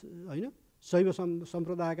व्रता होइन शैव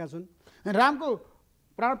सम्प्रदायका छन्। रामको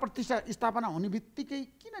प्राण प्रतिष्ठा स्थापना हुने बित्तिकै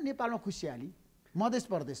किन नेपालमा खुसियाली मधेस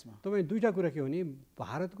प्रदेशमा? तपाईँ 2टा कुरा के हो भने,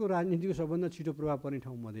 भारतको राजनीतिको सबभन्दा छिटो प्रभाव पर्ने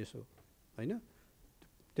ठाउँ मधेस हो होइन।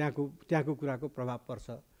 त्यहाँको कुराको प्रभाव पर्छ।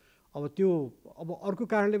 अब अर्को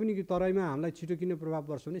कारणले पनि कि तराईमा हामीलाई छिटो किन प्रभाव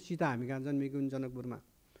पर्छ भने, सीता हामी कहाँ जन्मेको हुन् जनकपुरमा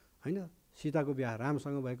होइन, सीताको बिहा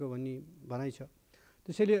रामसँग भएको भन्ने भनाइ छ।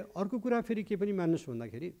 त्यसैले अर्को कुरा फेरि के पनि मान्नुहोस्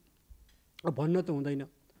भन्दाखेरि, भन्न त हुँदैन,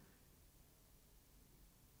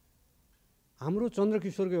 हाम्रो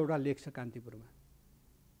चन्द्रकिशोरको एउटा लेख छ कान्तिपुरमा।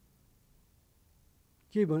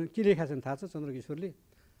 के लेखा छन् थाहा छ? चन्द्रकिशोरले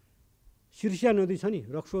सिर्सिया नदी छ नि,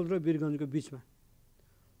 रक्सोल र वीरगञ्जको बिचमा,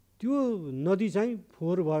 त्यो नदी चाहिँ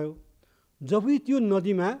फोहोर भयो। जब त्यो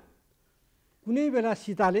नदीमा कुनै बेला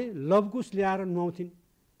सीताले लवकुश ल्याएर नुहाउँथिन्,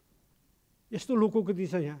 यस्तो लोकोक्ति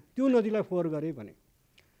छ यहाँ, त्यो नदीलाई फोहोर गरे भने।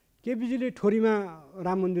 केपीजीले ठोरीमा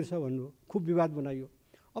राम मन्दिर छ भन्नुभयो, खुब विवाद बनाइयो।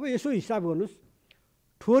 अब यसो हिसाब गर्नुहोस्,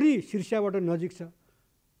 ठोरी सिर्सियाबाट नजिक छ,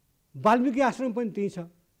 वाल्मिकी आश्रम पनि त्यहीँ छ,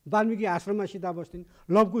 वाल्मिकी आश्रममा सीता बस्थिन्,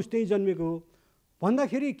 लवकुश त्यहीँ जन्मेको हो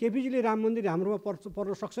भन्दाखेरि केपीजीले राम मन्दिर हाम्रोमा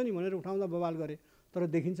पर्न सक्छ नि भनेर उठाउँदा बवाल गरे। तर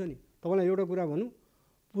देखिन्छ नि, तपाईँलाई एउटा कुरा भनौँ,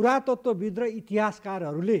 पुरातत्त्वविद र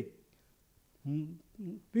इतिहासकारहरूले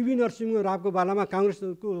पिभी नरसिंह रावको बेलामा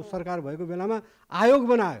काङ्ग्रेसको सरकार भएको बेलामा आयोग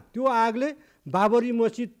बनायो। त्यो आयोगले बाबरी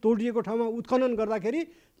मस्जिद तोडिएको ठाउँमा उत्खनन गर्दाखेरि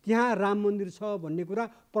त्यहाँ राम मन्दिर छ भन्ने कुरा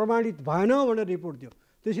प्रमाणित भएन भनेर रिपोर्ट दियो।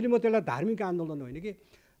 त्यसैले म त्यसलाई धार्मिक आन्दोलन होइन कि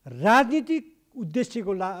राजनीतिक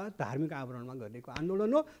उद्देश्यको धार्मिक आवरणमा गरिएको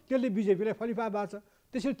आन्दोलन हो। त्यसले बिजेपीलाई फलिफा भएको छ।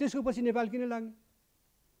 त्यसैले त्यसको पछि नेपाल किन लाग्ने?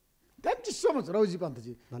 Thank you so much Raghuji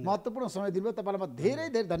पन्तजी, महत्त्वपूर्ण समय दिनुभयो। तपाईँलाई म धेरै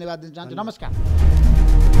धेरै धन्यवाद दिन चाहन्छु। नमस्कार।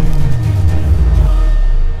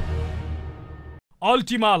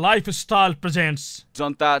 Ultima Lifestyle presents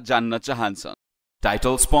जनता जान्न चाहन्छन्।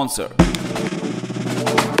 Title sponsor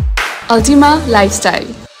Ultima Lifestyle,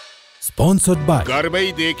 Sponsored by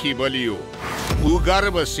गर्वैदेखि बलियो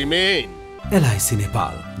भूगर्भ सिमेन्ट। एलआइसी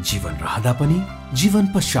नेपाल, जीवन रहँदा पनि जीवन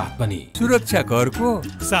पश्चात पनि सुरक्षा करको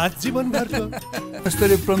साथ जीवनभरको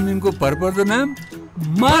स्तरीय प्लम्बिङको भरपर्दो नाम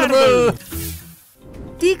मार्बल।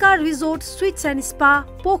 टीका resort sweets and spa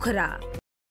Pokhara.